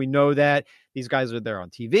Football. We know that these guys are there on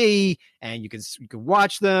TV, and you can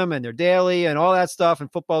watch them, and they're daily and all that stuff.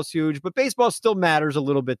 And football's huge, but baseball still matters a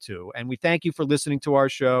little bit too. And we thank you for listening to our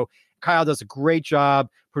show. Kyle does a great job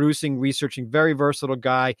producing, researching, very versatile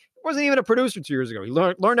guy. Wasn't even a producer 2 years ago. He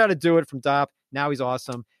learned how to do it from Dop. Now he's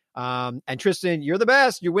awesome. And Tristan, you're the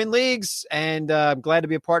best. You win leagues, and I'm glad to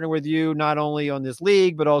be a partner with you, not only on this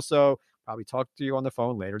league, but also probably talk to you on the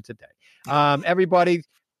phone later today. Everybody,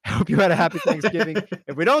 I hope you had a happy Thanksgiving.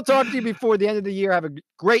 If we don't talk to you before the end of the year, have a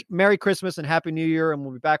great Merry Christmas and Happy New Year, and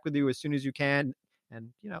we'll be back with you as soon as you can. And,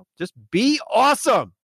 just be awesome.